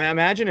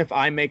imagine if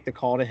I make the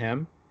call to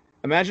him.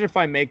 Imagine if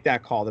I make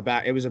that call.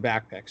 It was a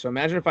back pick. So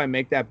imagine if I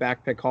make that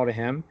back pick call to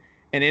him,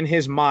 and in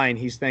his mind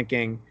he's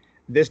thinking,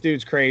 "This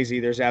dude's crazy.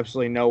 There's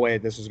absolutely no way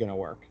this is going to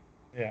work."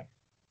 Yeah.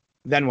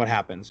 Then what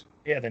happens?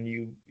 Yeah. Then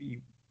you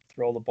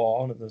throw the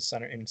ball into the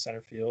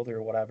center field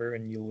or whatever,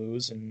 and you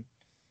lose. And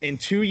in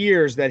 2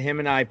 years that him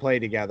and I played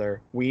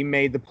together, we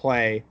made the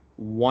play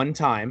one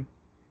time,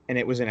 and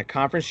it was in a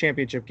conference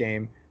championship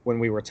game when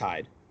we were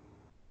tied.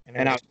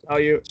 And I'll tell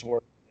you,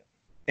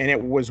 and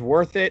it was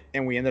worth it,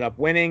 and we ended up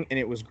winning, and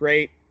it was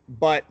great.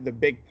 But the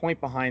big point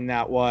behind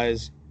that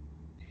was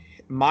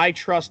my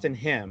trust in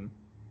him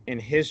and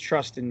his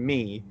trust in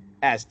me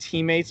as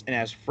teammates and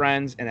as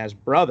friends and as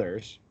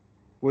brothers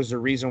was the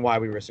reason why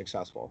we were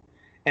successful.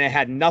 And it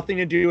had nothing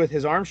to do with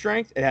his arm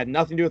strength. It had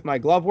nothing to do with my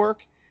glove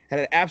work. It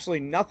had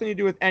absolutely nothing to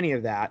do with any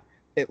of that.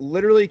 It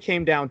literally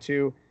came down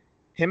to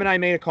him and I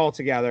made a call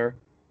together.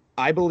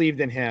 I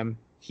believed in him.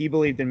 He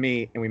believed in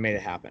me, and we made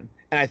it happen.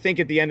 And I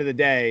think at the end of the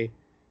day,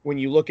 when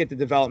you look at the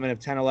development of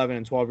 10, 11,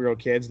 and 12-year-old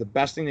kids, the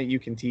best thing that you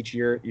can teach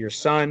your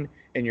son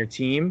and your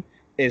team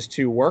is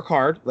to work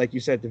hard, like you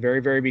said at the very,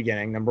 very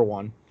beginning, number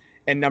one.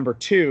 And number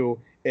two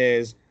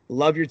is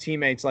love your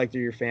teammates like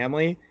they're your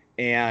family,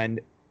 and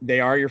they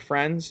are your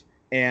friends.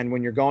 And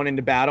when you're going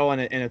into battle in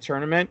a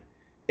tournament,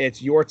 it's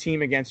your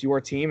team against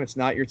your team. It's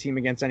not your team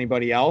against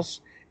anybody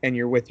else. And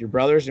you're with your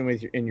brothers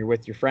and you're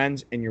with your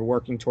friends, and you're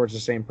working towards the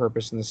same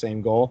purpose and the same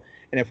goal.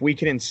 And if we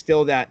can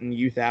instill that in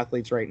youth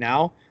athletes right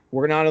now,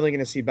 we're not only going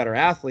to see better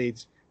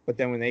athletes, but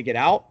then when they get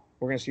out,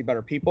 we're going to see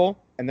better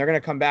people, and they're going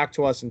to come back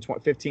to us in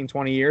 15,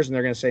 20 years, and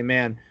they're going to say,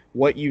 man,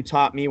 what you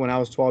taught me when I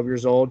was 12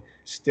 years old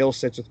still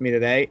sits with me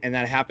today. And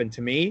that happened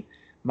to me.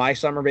 My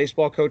summer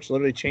baseball coach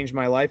literally changed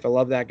my life. I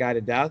love that guy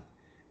to death.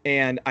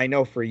 And I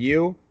know for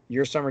you,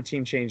 your summer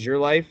team changed your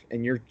life,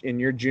 and your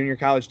junior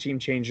college team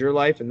changed your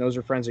life, and those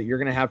are friends that you're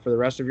going to have for the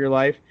rest of your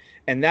life.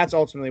 And that's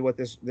ultimately what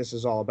this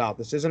is all about.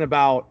 This isn't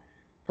about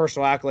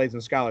personal accolades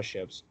and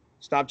scholarships.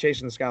 Stop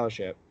chasing the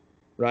scholarship,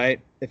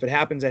 right? If it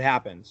happens, it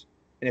happens.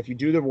 And if you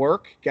do the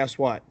work, guess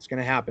what? It's going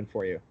to happen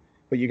for you.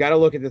 But you got to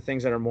look at the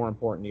things that are more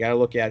important. You got to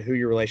look at who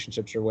your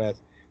relationships are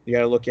with. You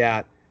got to look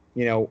at,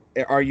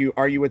 are you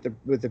with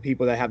the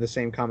people that have the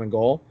same common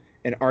goal?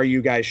 And are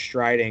you guys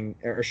striving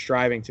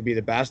to be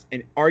the best?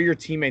 And are your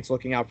teammates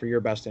looking out for your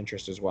best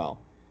interest as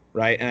well?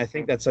 Right. And I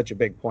think that's such a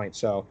big point.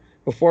 So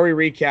before we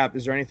recap,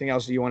 is there anything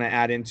else that you want to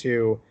add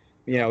into,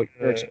 your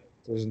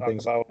experiences and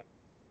things about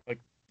like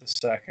the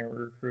second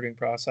recruiting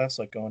process,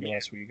 like going to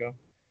Oswego?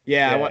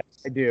 Yeah,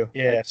 I do.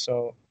 Yeah.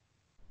 So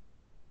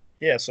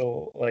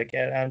like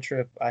at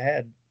N-Trip, I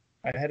had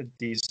a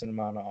decent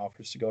amount of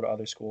offers to go to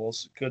other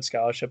schools, good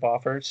scholarship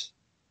offers.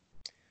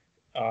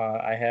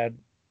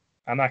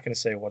 I'm not going to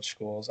say which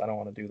schools. I don't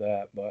want to do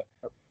that, but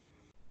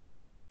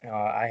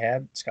I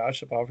had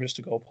scholarship offers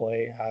to go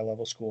play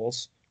high-level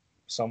schools.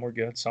 Some were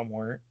good, some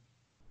weren't.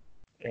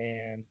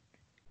 And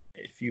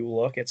if you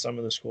look at some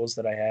of the schools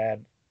that I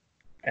had,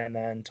 and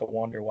then to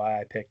wonder why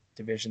I picked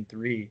Division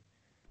III,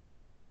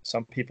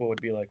 some people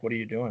would be like, "What are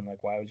you doing?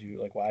 Like, why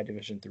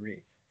Division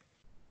III?"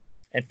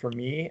 And for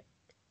me,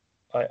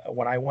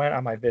 when I went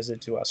on my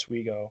visit to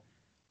Oswego,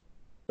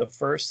 the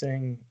first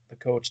thing the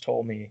coach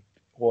told me,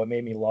 what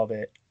made me love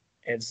it,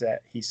 is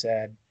that he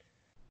said,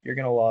 "You're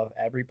going to love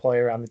every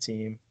player on the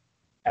team.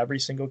 Every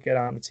single kid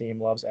on the team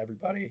loves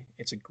everybody.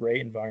 It's a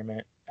great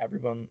environment.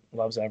 Everyone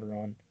loves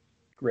everyone.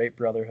 Great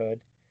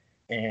brotherhood.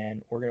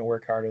 And we're going to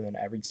work harder than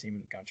every team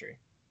in the country."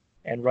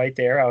 And right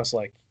there, I was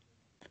like,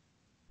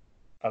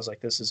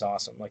 this is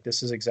awesome. Like,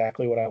 this is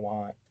exactly what I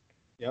want.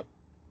 Yep.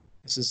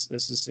 This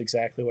is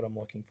exactly what I'm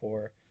looking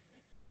for.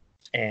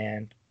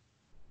 And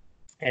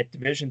at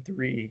Division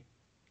III,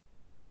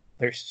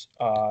 there's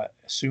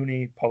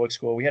SUNY public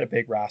school. We had a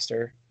big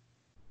roster.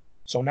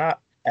 So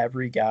not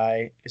every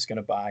guy is going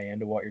to buy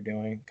into what you're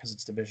doing because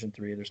it's Division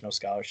III. There's no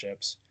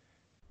scholarships.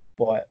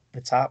 But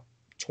the top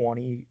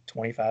 20,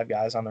 25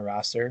 guys on the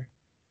roster,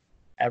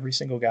 every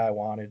single guy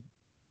wanted,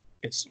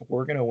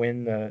 we're going to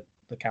win the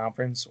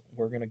conference.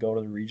 We're going to go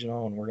to the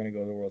regional, and we're going to go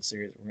to the World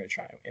Series. We're going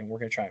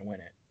to try and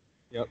win it.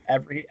 Yep.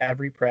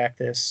 Every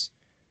practice,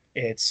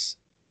 it's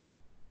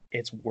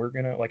we're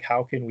going to, like,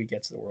 how can we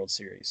get to the World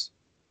Series?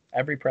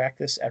 Every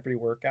practice, every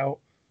workout,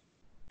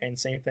 and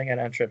same thing at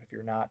N-Trip. If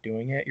you're not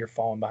doing it, you're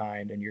falling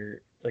behind, and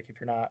you're like,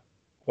 if you're not,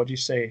 what'd you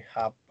say,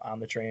 hop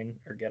on the train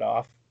or get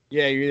off?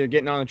 Yeah, you're either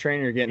getting on the train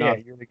or you're getting off.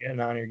 Yeah, you're either getting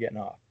on or you're getting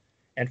off.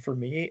 And for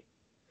me,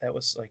 that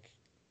was like,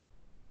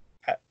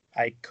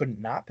 I couldn't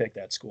not pick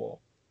that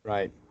school.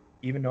 Right.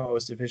 Even though it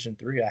was Division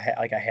III,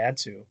 I had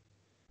to.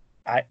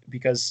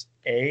 Because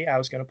I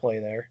was going to play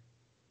there.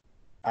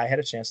 I had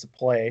a chance to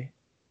play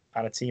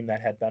on a team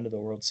that had been to the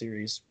World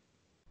Series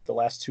the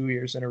last 2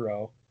 years in a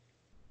row,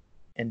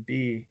 and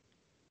B,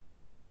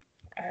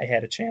 I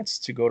had a chance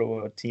to go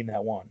to a team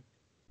that won.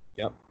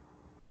 Yep.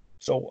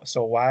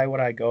 So why would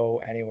I go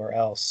anywhere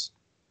else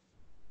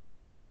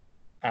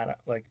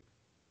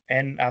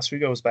And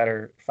Oswego was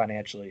better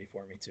financially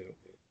for me too,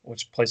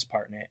 which plays a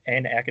part in it,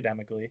 and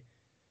academically.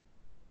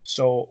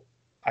 So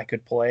I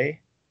could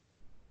play.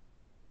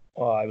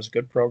 It was a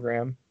good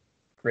program,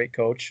 great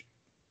coach,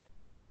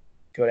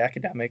 good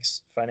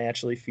academics,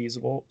 financially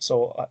feasible.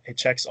 So it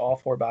checks all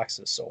four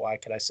boxes. So why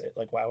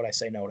would I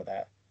say no to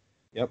that?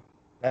 Yep.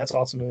 That's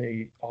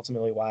ultimately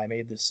why I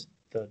made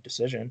the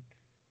decision.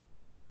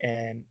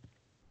 And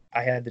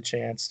I had the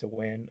chance to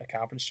win a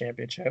conference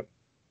championship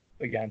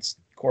against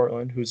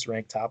Cortland, who's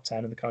ranked top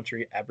 10 in the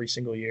country every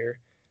single year.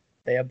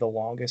 They have the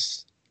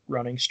longest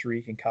running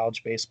streak in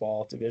college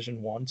baseball,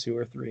 Division 1, 2,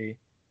 or 3,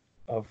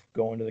 of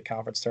going to the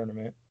conference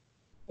tournament.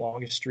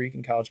 Longest streak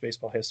in college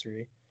baseball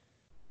history.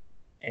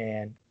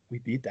 And we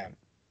beat them.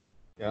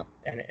 Yeah.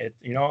 And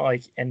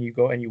and you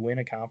go and you win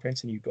a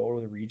conference and you go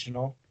to the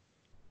regional.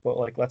 But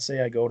like, let's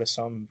say I go to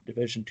some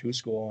Division 2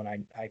 school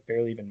and I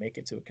barely even make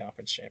it to a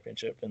conference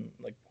championship, and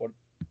like,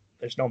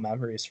 there's no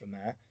memories from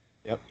that.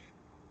 Yep.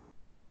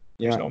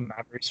 There's Yeah. no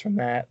memories from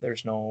that.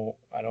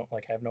 I don't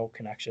like have no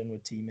connection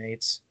with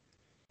teammates.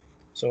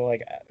 So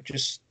like,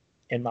 just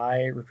in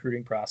my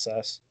recruiting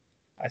process,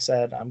 I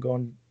said I'm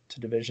going to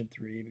Division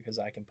 3 because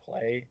I can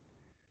play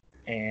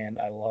and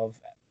I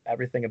love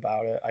everything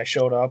about it. I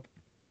showed up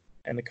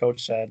and the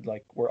coach said,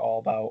 like, we're all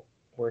about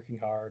working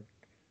hard.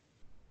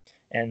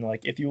 And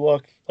like, if you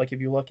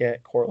look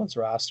at Cortland's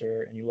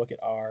roster and you look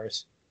at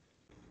ours,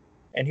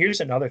 and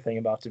here's another thing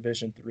about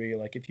Division 3,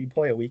 like if you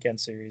play a weekend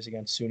series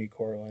against SUNY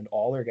Cortland,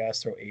 all their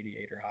guys throw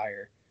 88 or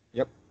higher.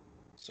 Yep.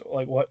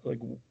 So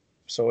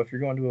so if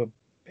you're going to a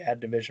bad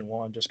Division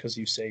 1 just because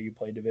you say you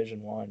play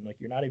Division 1, like,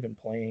 you're not even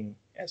playing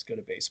as good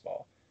a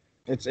baseball.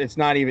 It's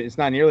not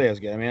nearly as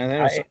good. I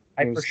mean,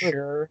 I for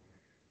sure,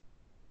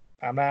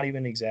 I'm not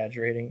even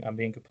exaggerating. I'm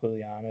being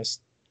completely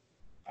honest.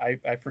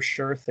 I for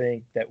sure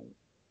think that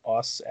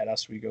us at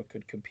Oswego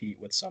could compete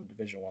with some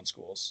Division 1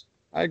 schools.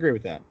 I agree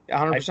with that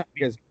 100%,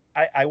 because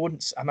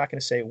I'm not going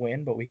to say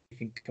win, but we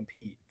can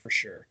compete for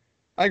sure.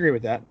 I agree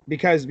with that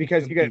because you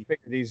got to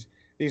figure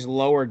these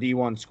lower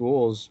D1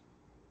 schools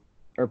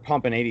are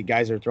pumping 80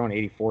 guys that are throwing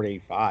 84 to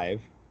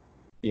 85,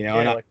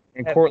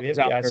 and Cortland's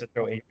out there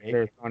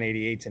they're throwing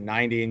 88 to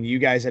 90, and you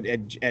guys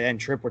at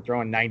Trip were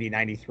throwing 90,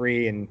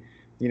 93, and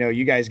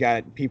you guys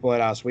got people at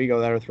Oswego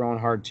that are throwing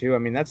hard too. I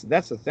mean, that's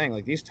the thing.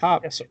 Like these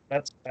top, so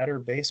that's better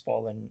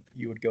baseball than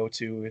you would go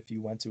to if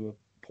you went to a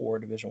poor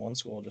Division 1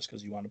 school just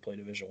because you want to play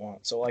Division 1.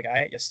 So like,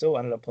 I still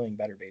ended up playing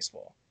better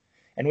baseball.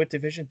 And with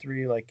Division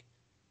 3, like,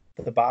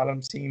 the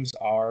bottom teams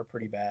are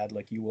pretty bad.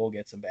 Like, you will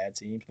get some bad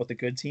teams, but the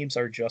good teams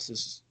are just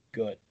as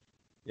good.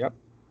 Yep.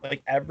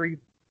 Like, every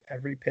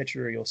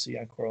pitcher you'll see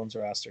on Cortland's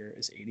roster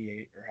is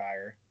 88 or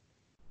higher.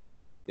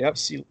 Yep.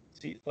 See,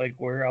 like,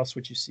 where else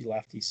would you see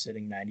lefties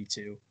sitting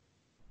 92?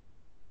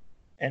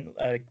 And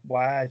like,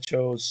 why I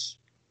chose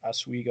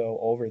Oswego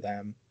over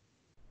them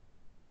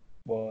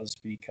was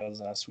because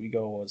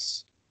Oswego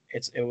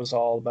it was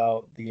all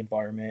about the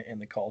environment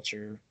and the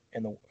culture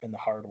and the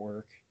hard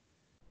work,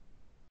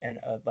 and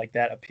like,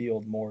 that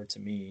appealed more to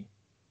me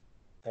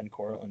than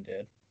Cortland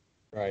did.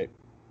 Right.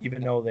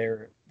 Even though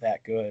they're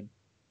that good.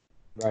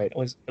 Right. It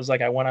was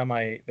like I went on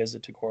my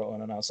visit to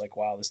Cortland and I was like,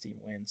 wow, this team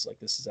wins. Like,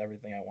 this is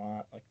everything I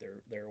want. Like,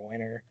 they're a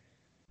winner.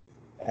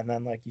 And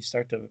then like, you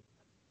start to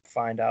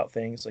find out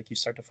things, like you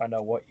start to find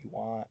out what you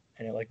want,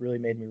 and it like really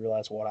made me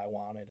realize what I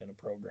wanted in a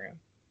program.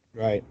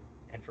 Right.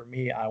 And for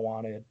me, I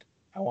wanted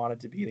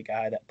to be the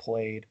guy that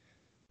played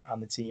on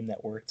the team,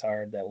 that worked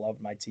hard, that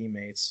loved my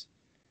teammates,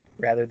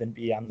 rather than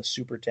be on the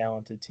super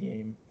talented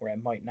team where I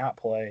might not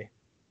play,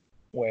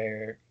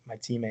 where my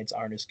teammates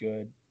aren't as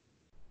good.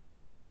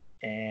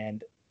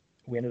 And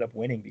we ended up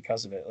winning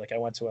because of it. Like, I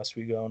went to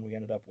Oswego and we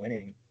ended up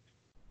winning.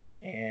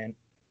 And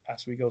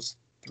Oswego's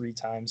 3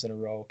 times in a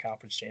row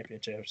conference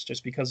championships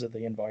just because of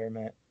the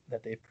environment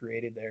that they've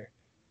created there.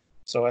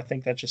 So I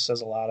think that just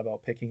says a lot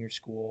about picking your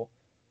school.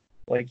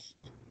 Like,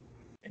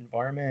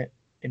 environment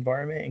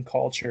and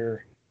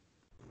culture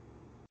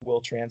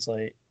will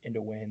translate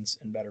into wins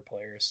and better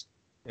players.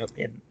 Yep.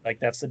 And like,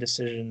 that's the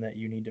decision that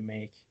you need to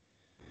make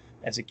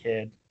as a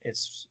kid.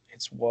 It's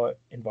what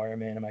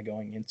environment am I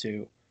going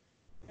into,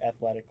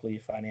 athletically,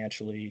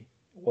 financially,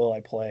 will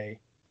I play,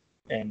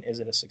 and is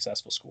it a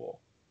successful school?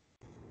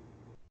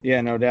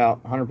 Yeah, no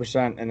doubt,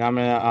 100%. And I'm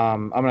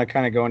gonna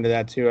kind of go into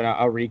that too, and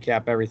I'll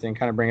recap everything,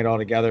 kind of bring it all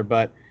together.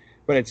 But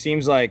it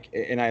seems like,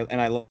 and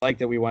I like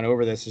that we went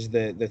over this, is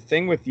the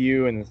thing with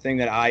you, and the thing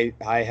that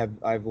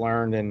I've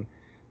learned, and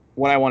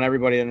what I want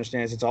everybody to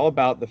understand is it's all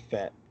about the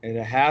fit, and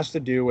it has to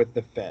do with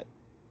the fit.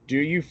 Do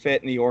you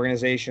fit in the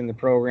organization, the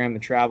program, the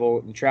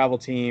travel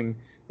team,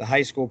 the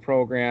high school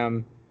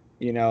program,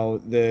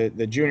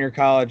 the junior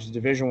college, the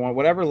Division 1,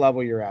 whatever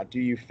level you're at? Do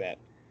you fit?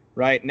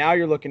 Right now,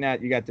 you're looking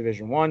at, you got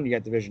Division 1, you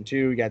got Division 2,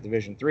 you got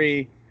Division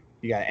 3,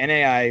 you got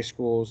NAIA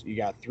schools, you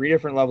got 3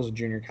 different levels of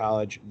junior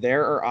college.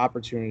 There are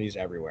opportunities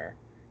everywhere,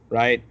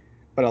 right?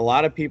 But a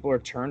lot of people are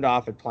turned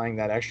off at playing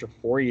that extra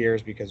 4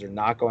 years because they're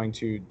not going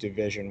to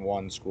Division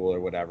 1 school or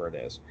whatever it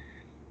is.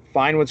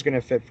 Find what's going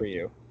to fit for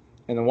you.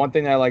 And the one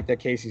thing that I like that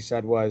Casey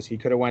said was he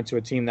could have went to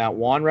a team that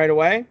won right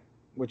away,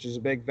 which is a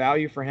big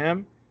value for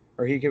him,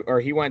 or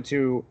he went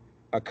to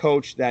a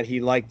coach that he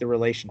liked the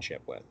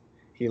relationship with.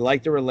 He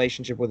liked the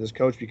relationship with his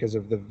coach because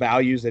of the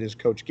values that his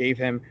coach gave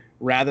him,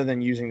 rather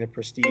than using the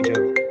prestige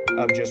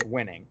of just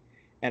winning.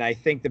 And I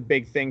think the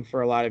big thing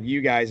for a lot of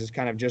you guys is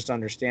kind of just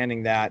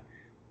understanding that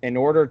in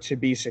order to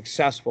be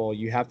successful,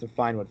 you have to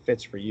find what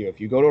fits for you.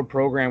 If you go to a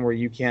program where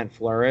you can't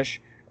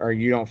flourish or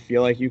you don't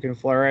feel like you can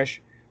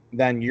flourish,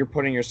 then you're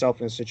putting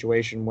yourself in a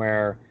situation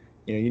where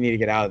you need to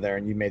get out of there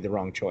and you made the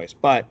wrong choice.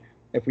 But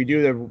if we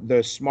do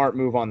the smart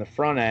move on the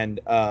front end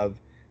of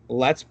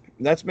let's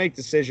make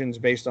decisions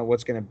based on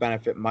what's going to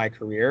benefit my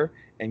career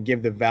and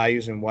give the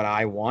values and what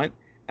I want,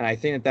 and I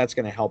think that that's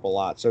going to help a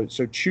lot. So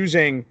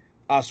choosing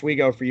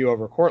Oswego for you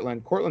over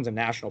Cortland. Cortland's a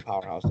national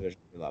powerhouse Division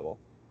II level.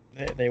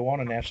 They won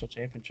a national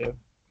championship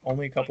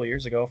only a couple of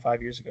years ago,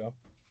 5 years ago.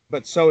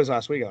 But so is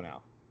Oswego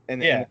now.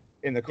 And yeah,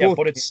 and the cool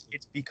but it's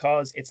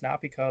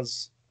not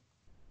because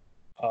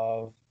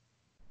of.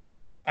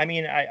 I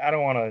mean, I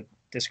don't want to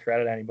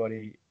discredit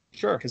anybody.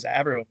 Sure. Because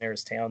everyone there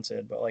is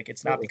talented, but like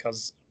it's not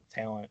because of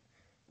talent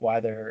why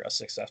they're a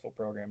successful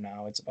program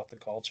now. It's about the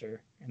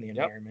culture and the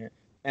environment.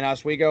 And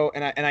Oswego,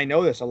 and I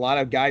know this, a lot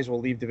of guys will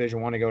leave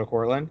Division I to go to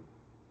Cortland.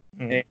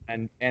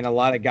 And a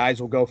lot of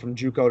guys will go from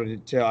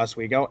JUCO to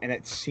Oswego, and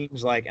it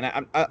seems like,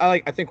 and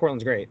I think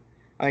Cortland's great.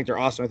 I think they're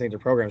awesome. I think their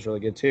program's really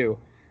good too.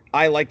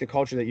 I like the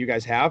culture that you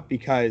guys have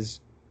because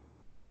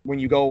when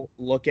you go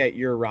look at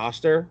your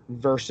roster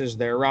versus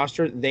their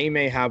roster, they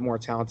may have more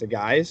talented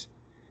guys,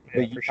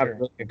 but you have a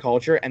really good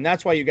culture, and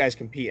that's why you guys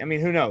compete. I mean,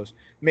 who knows?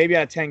 Maybe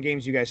out of 10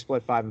 games, you guys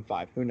split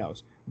 5-5. Who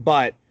knows?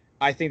 But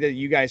I think that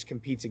you guys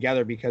compete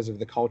together because of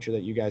the culture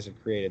that you guys have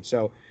created.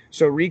 So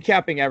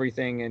recapping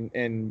everything,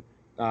 and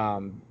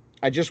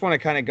I just want to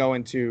kind of go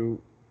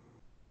into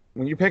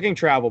when you're picking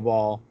travel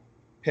ball,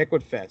 pick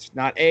what fits.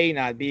 Not A,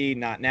 not B,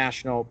 not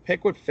national.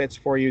 Pick what fits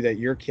for you that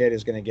your kid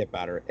is going to get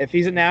better. If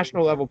he's a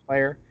national level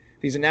player,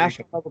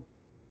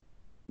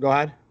 go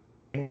ahead.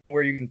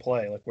 Where you can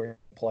play, like where you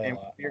can play a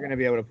lot. You're going to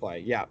be able to play.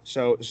 Yeah.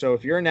 So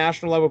if you're a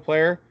national level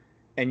player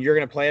and you're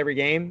going to play every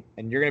game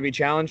and you're going to be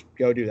challenged,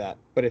 go do that.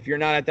 But if you're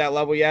not at that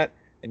level yet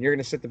and you're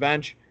going to sit the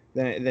bench,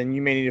 then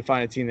you may need to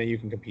find a team that you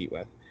can compete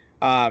with.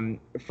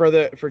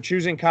 For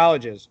choosing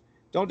colleges,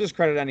 don't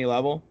discredit any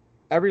level.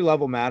 Every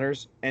level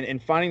matters, and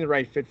finding the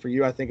right fit for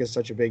you, I think, is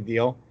such a big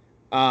deal.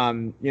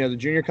 The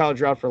junior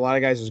college route for a lot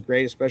of guys is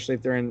great, especially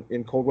if they're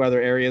in cold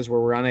weather areas where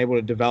we're unable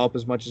to develop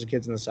as much as the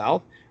kids in the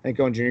South. I think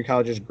going junior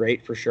college is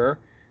great for sure.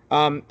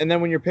 And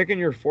then when you're picking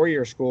your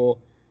 4-year school,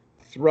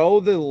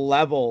 throw the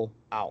level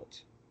out.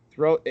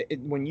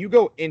 When you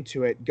go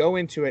into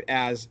it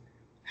as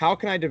how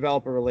can I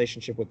develop a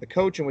relationship with the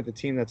coach and with the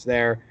team that's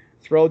there.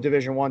 Throw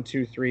Division I,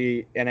 II,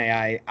 III,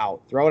 NAI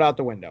out. Throw it out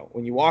the window.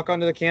 When you walk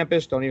onto the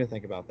campus, don't even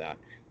think about that.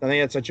 I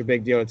think that's such a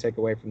big deal to take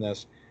away from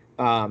this.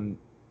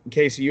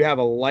 Casey, you have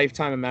a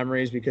lifetime of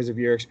memories because of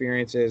your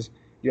experiences.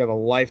 You have a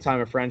lifetime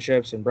of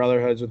friendships and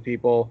brotherhoods with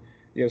people.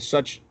 You have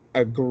such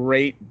a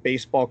great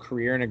baseball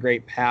career and a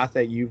great path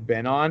that you've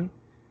been on.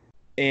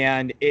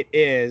 And it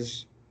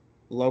is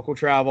local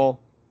travel,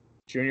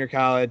 junior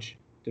college,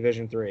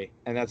 Division III.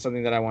 And that's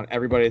something that I want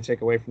everybody to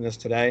take away from this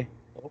today.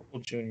 Local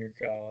junior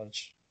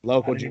college. I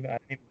didn't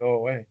even go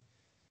away.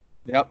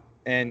 Yep.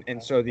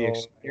 And so the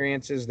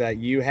experiences that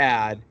you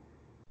had,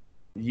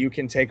 you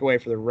can take away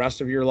for the rest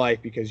of your life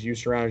because you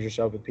surrounded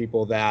yourself with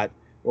people that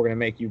were going to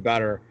make you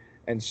better.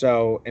 And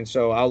so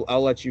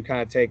I'll let you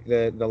kind of take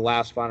the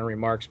last final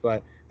remarks,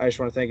 but I just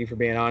want to thank you for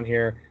being on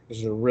here. This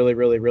is a really,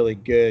 really, really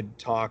good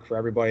talk for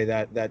everybody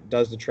that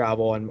does the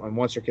travel and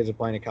wants their kids to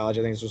play in college.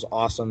 I think this was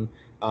awesome.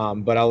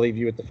 But I'll leave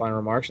you with the final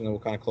remarks and then we'll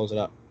kind of close it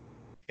up.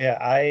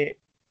 Yeah,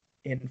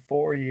 in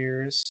 4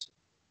 years,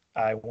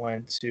 I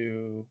went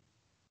to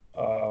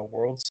a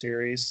World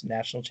Series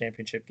national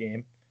championship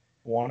game,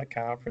 won a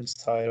conference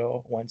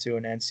title, went to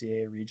an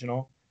NCAA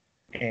regional,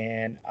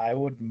 and I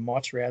would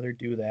much rather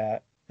do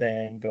that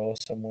than go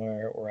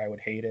somewhere where I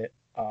would hate it.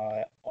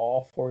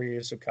 All 4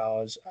 years of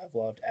college, I've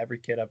loved every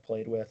kid I've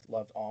played with,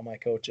 loved all my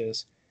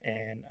coaches,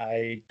 and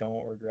I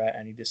don't regret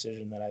any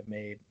decision that I've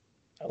made.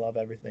 I love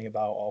everything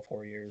about all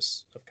 4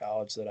 years of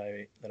college that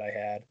I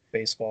had,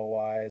 baseball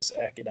wise,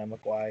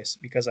 academic wise,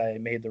 because I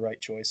made the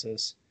right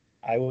choices.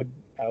 I would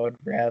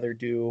rather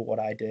do what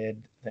I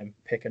did than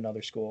pick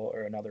another school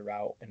or another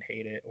route and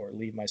hate it, or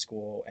leave my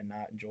school and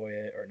not enjoy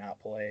it or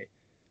not play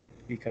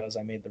because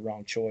I made the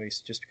wrong choice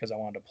just because I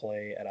wanted to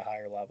play at a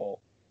higher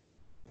level,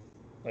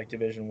 like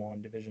Division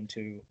I, Division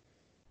II.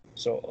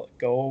 So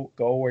go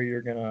where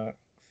you're gonna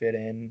fit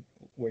in,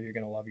 where you're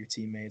gonna love your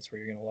teammates,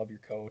 where you're gonna love your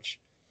coach.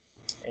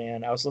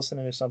 And I was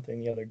listening to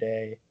something the other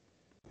day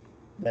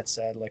that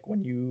said, like,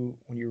 when you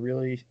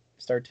really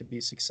start to be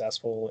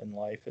successful in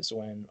life is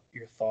when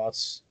your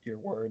thoughts, your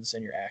words,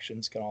 and your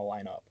actions can all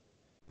line up.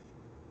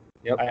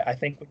 Yep. I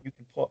think when you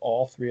can put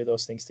all three of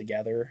those things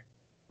together,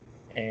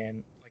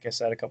 and like I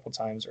said a couple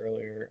times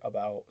earlier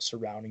about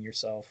surrounding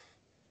yourself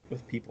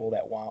with people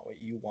that want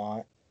what you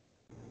want,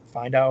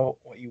 find out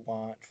what you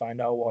want, find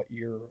out what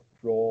your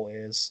role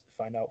is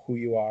find out who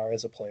you are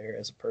as a player,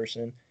 as a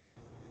person,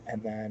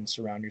 and then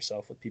surround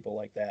yourself with people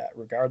like that,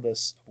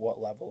 regardless of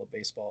what level of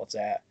baseball it's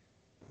at.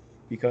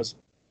 Because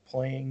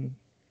playing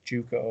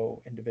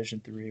JUCO in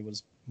Division 3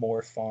 was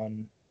more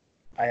fun.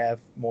 I have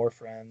more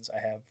friends. I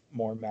have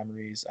more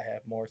memories. I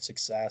have more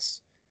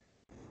success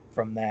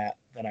from that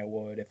than I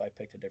would if I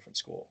picked a different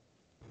school.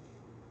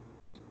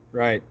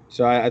 Right.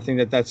 So I think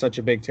that that's such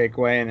a big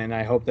takeaway, and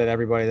I hope that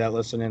everybody that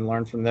listened and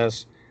learned from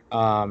this,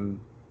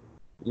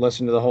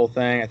 listen to the whole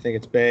thing. I think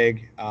it's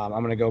big. I'm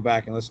going to go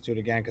back and listen to it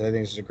again because I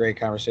think this is a great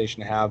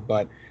conversation to have.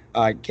 But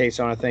Case,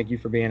 I want to thank you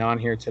for being on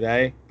here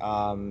today.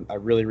 I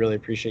really, really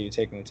appreciate you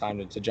taking the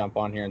time to jump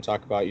on here and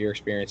talk about your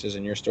experiences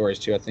and your stories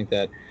too. I think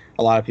that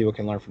a lot of people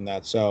can learn from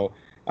that. So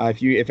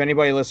if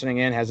anybody listening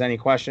in has any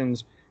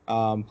questions,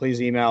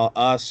 please email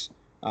us.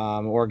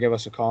 Or give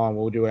us a call, and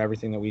we'll do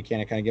everything that we can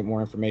to kind of get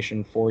more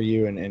information for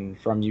you and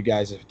from you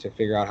guys to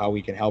figure out how we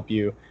can help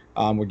you.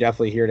 We're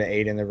definitely here to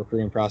aid in the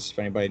recruiting process if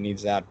anybody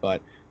needs that.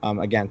 But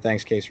again,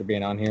 thanks, Case, for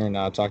being on here, and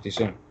talk to you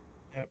soon.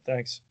 Yep,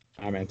 thanks.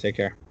 All right, man. Take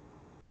care.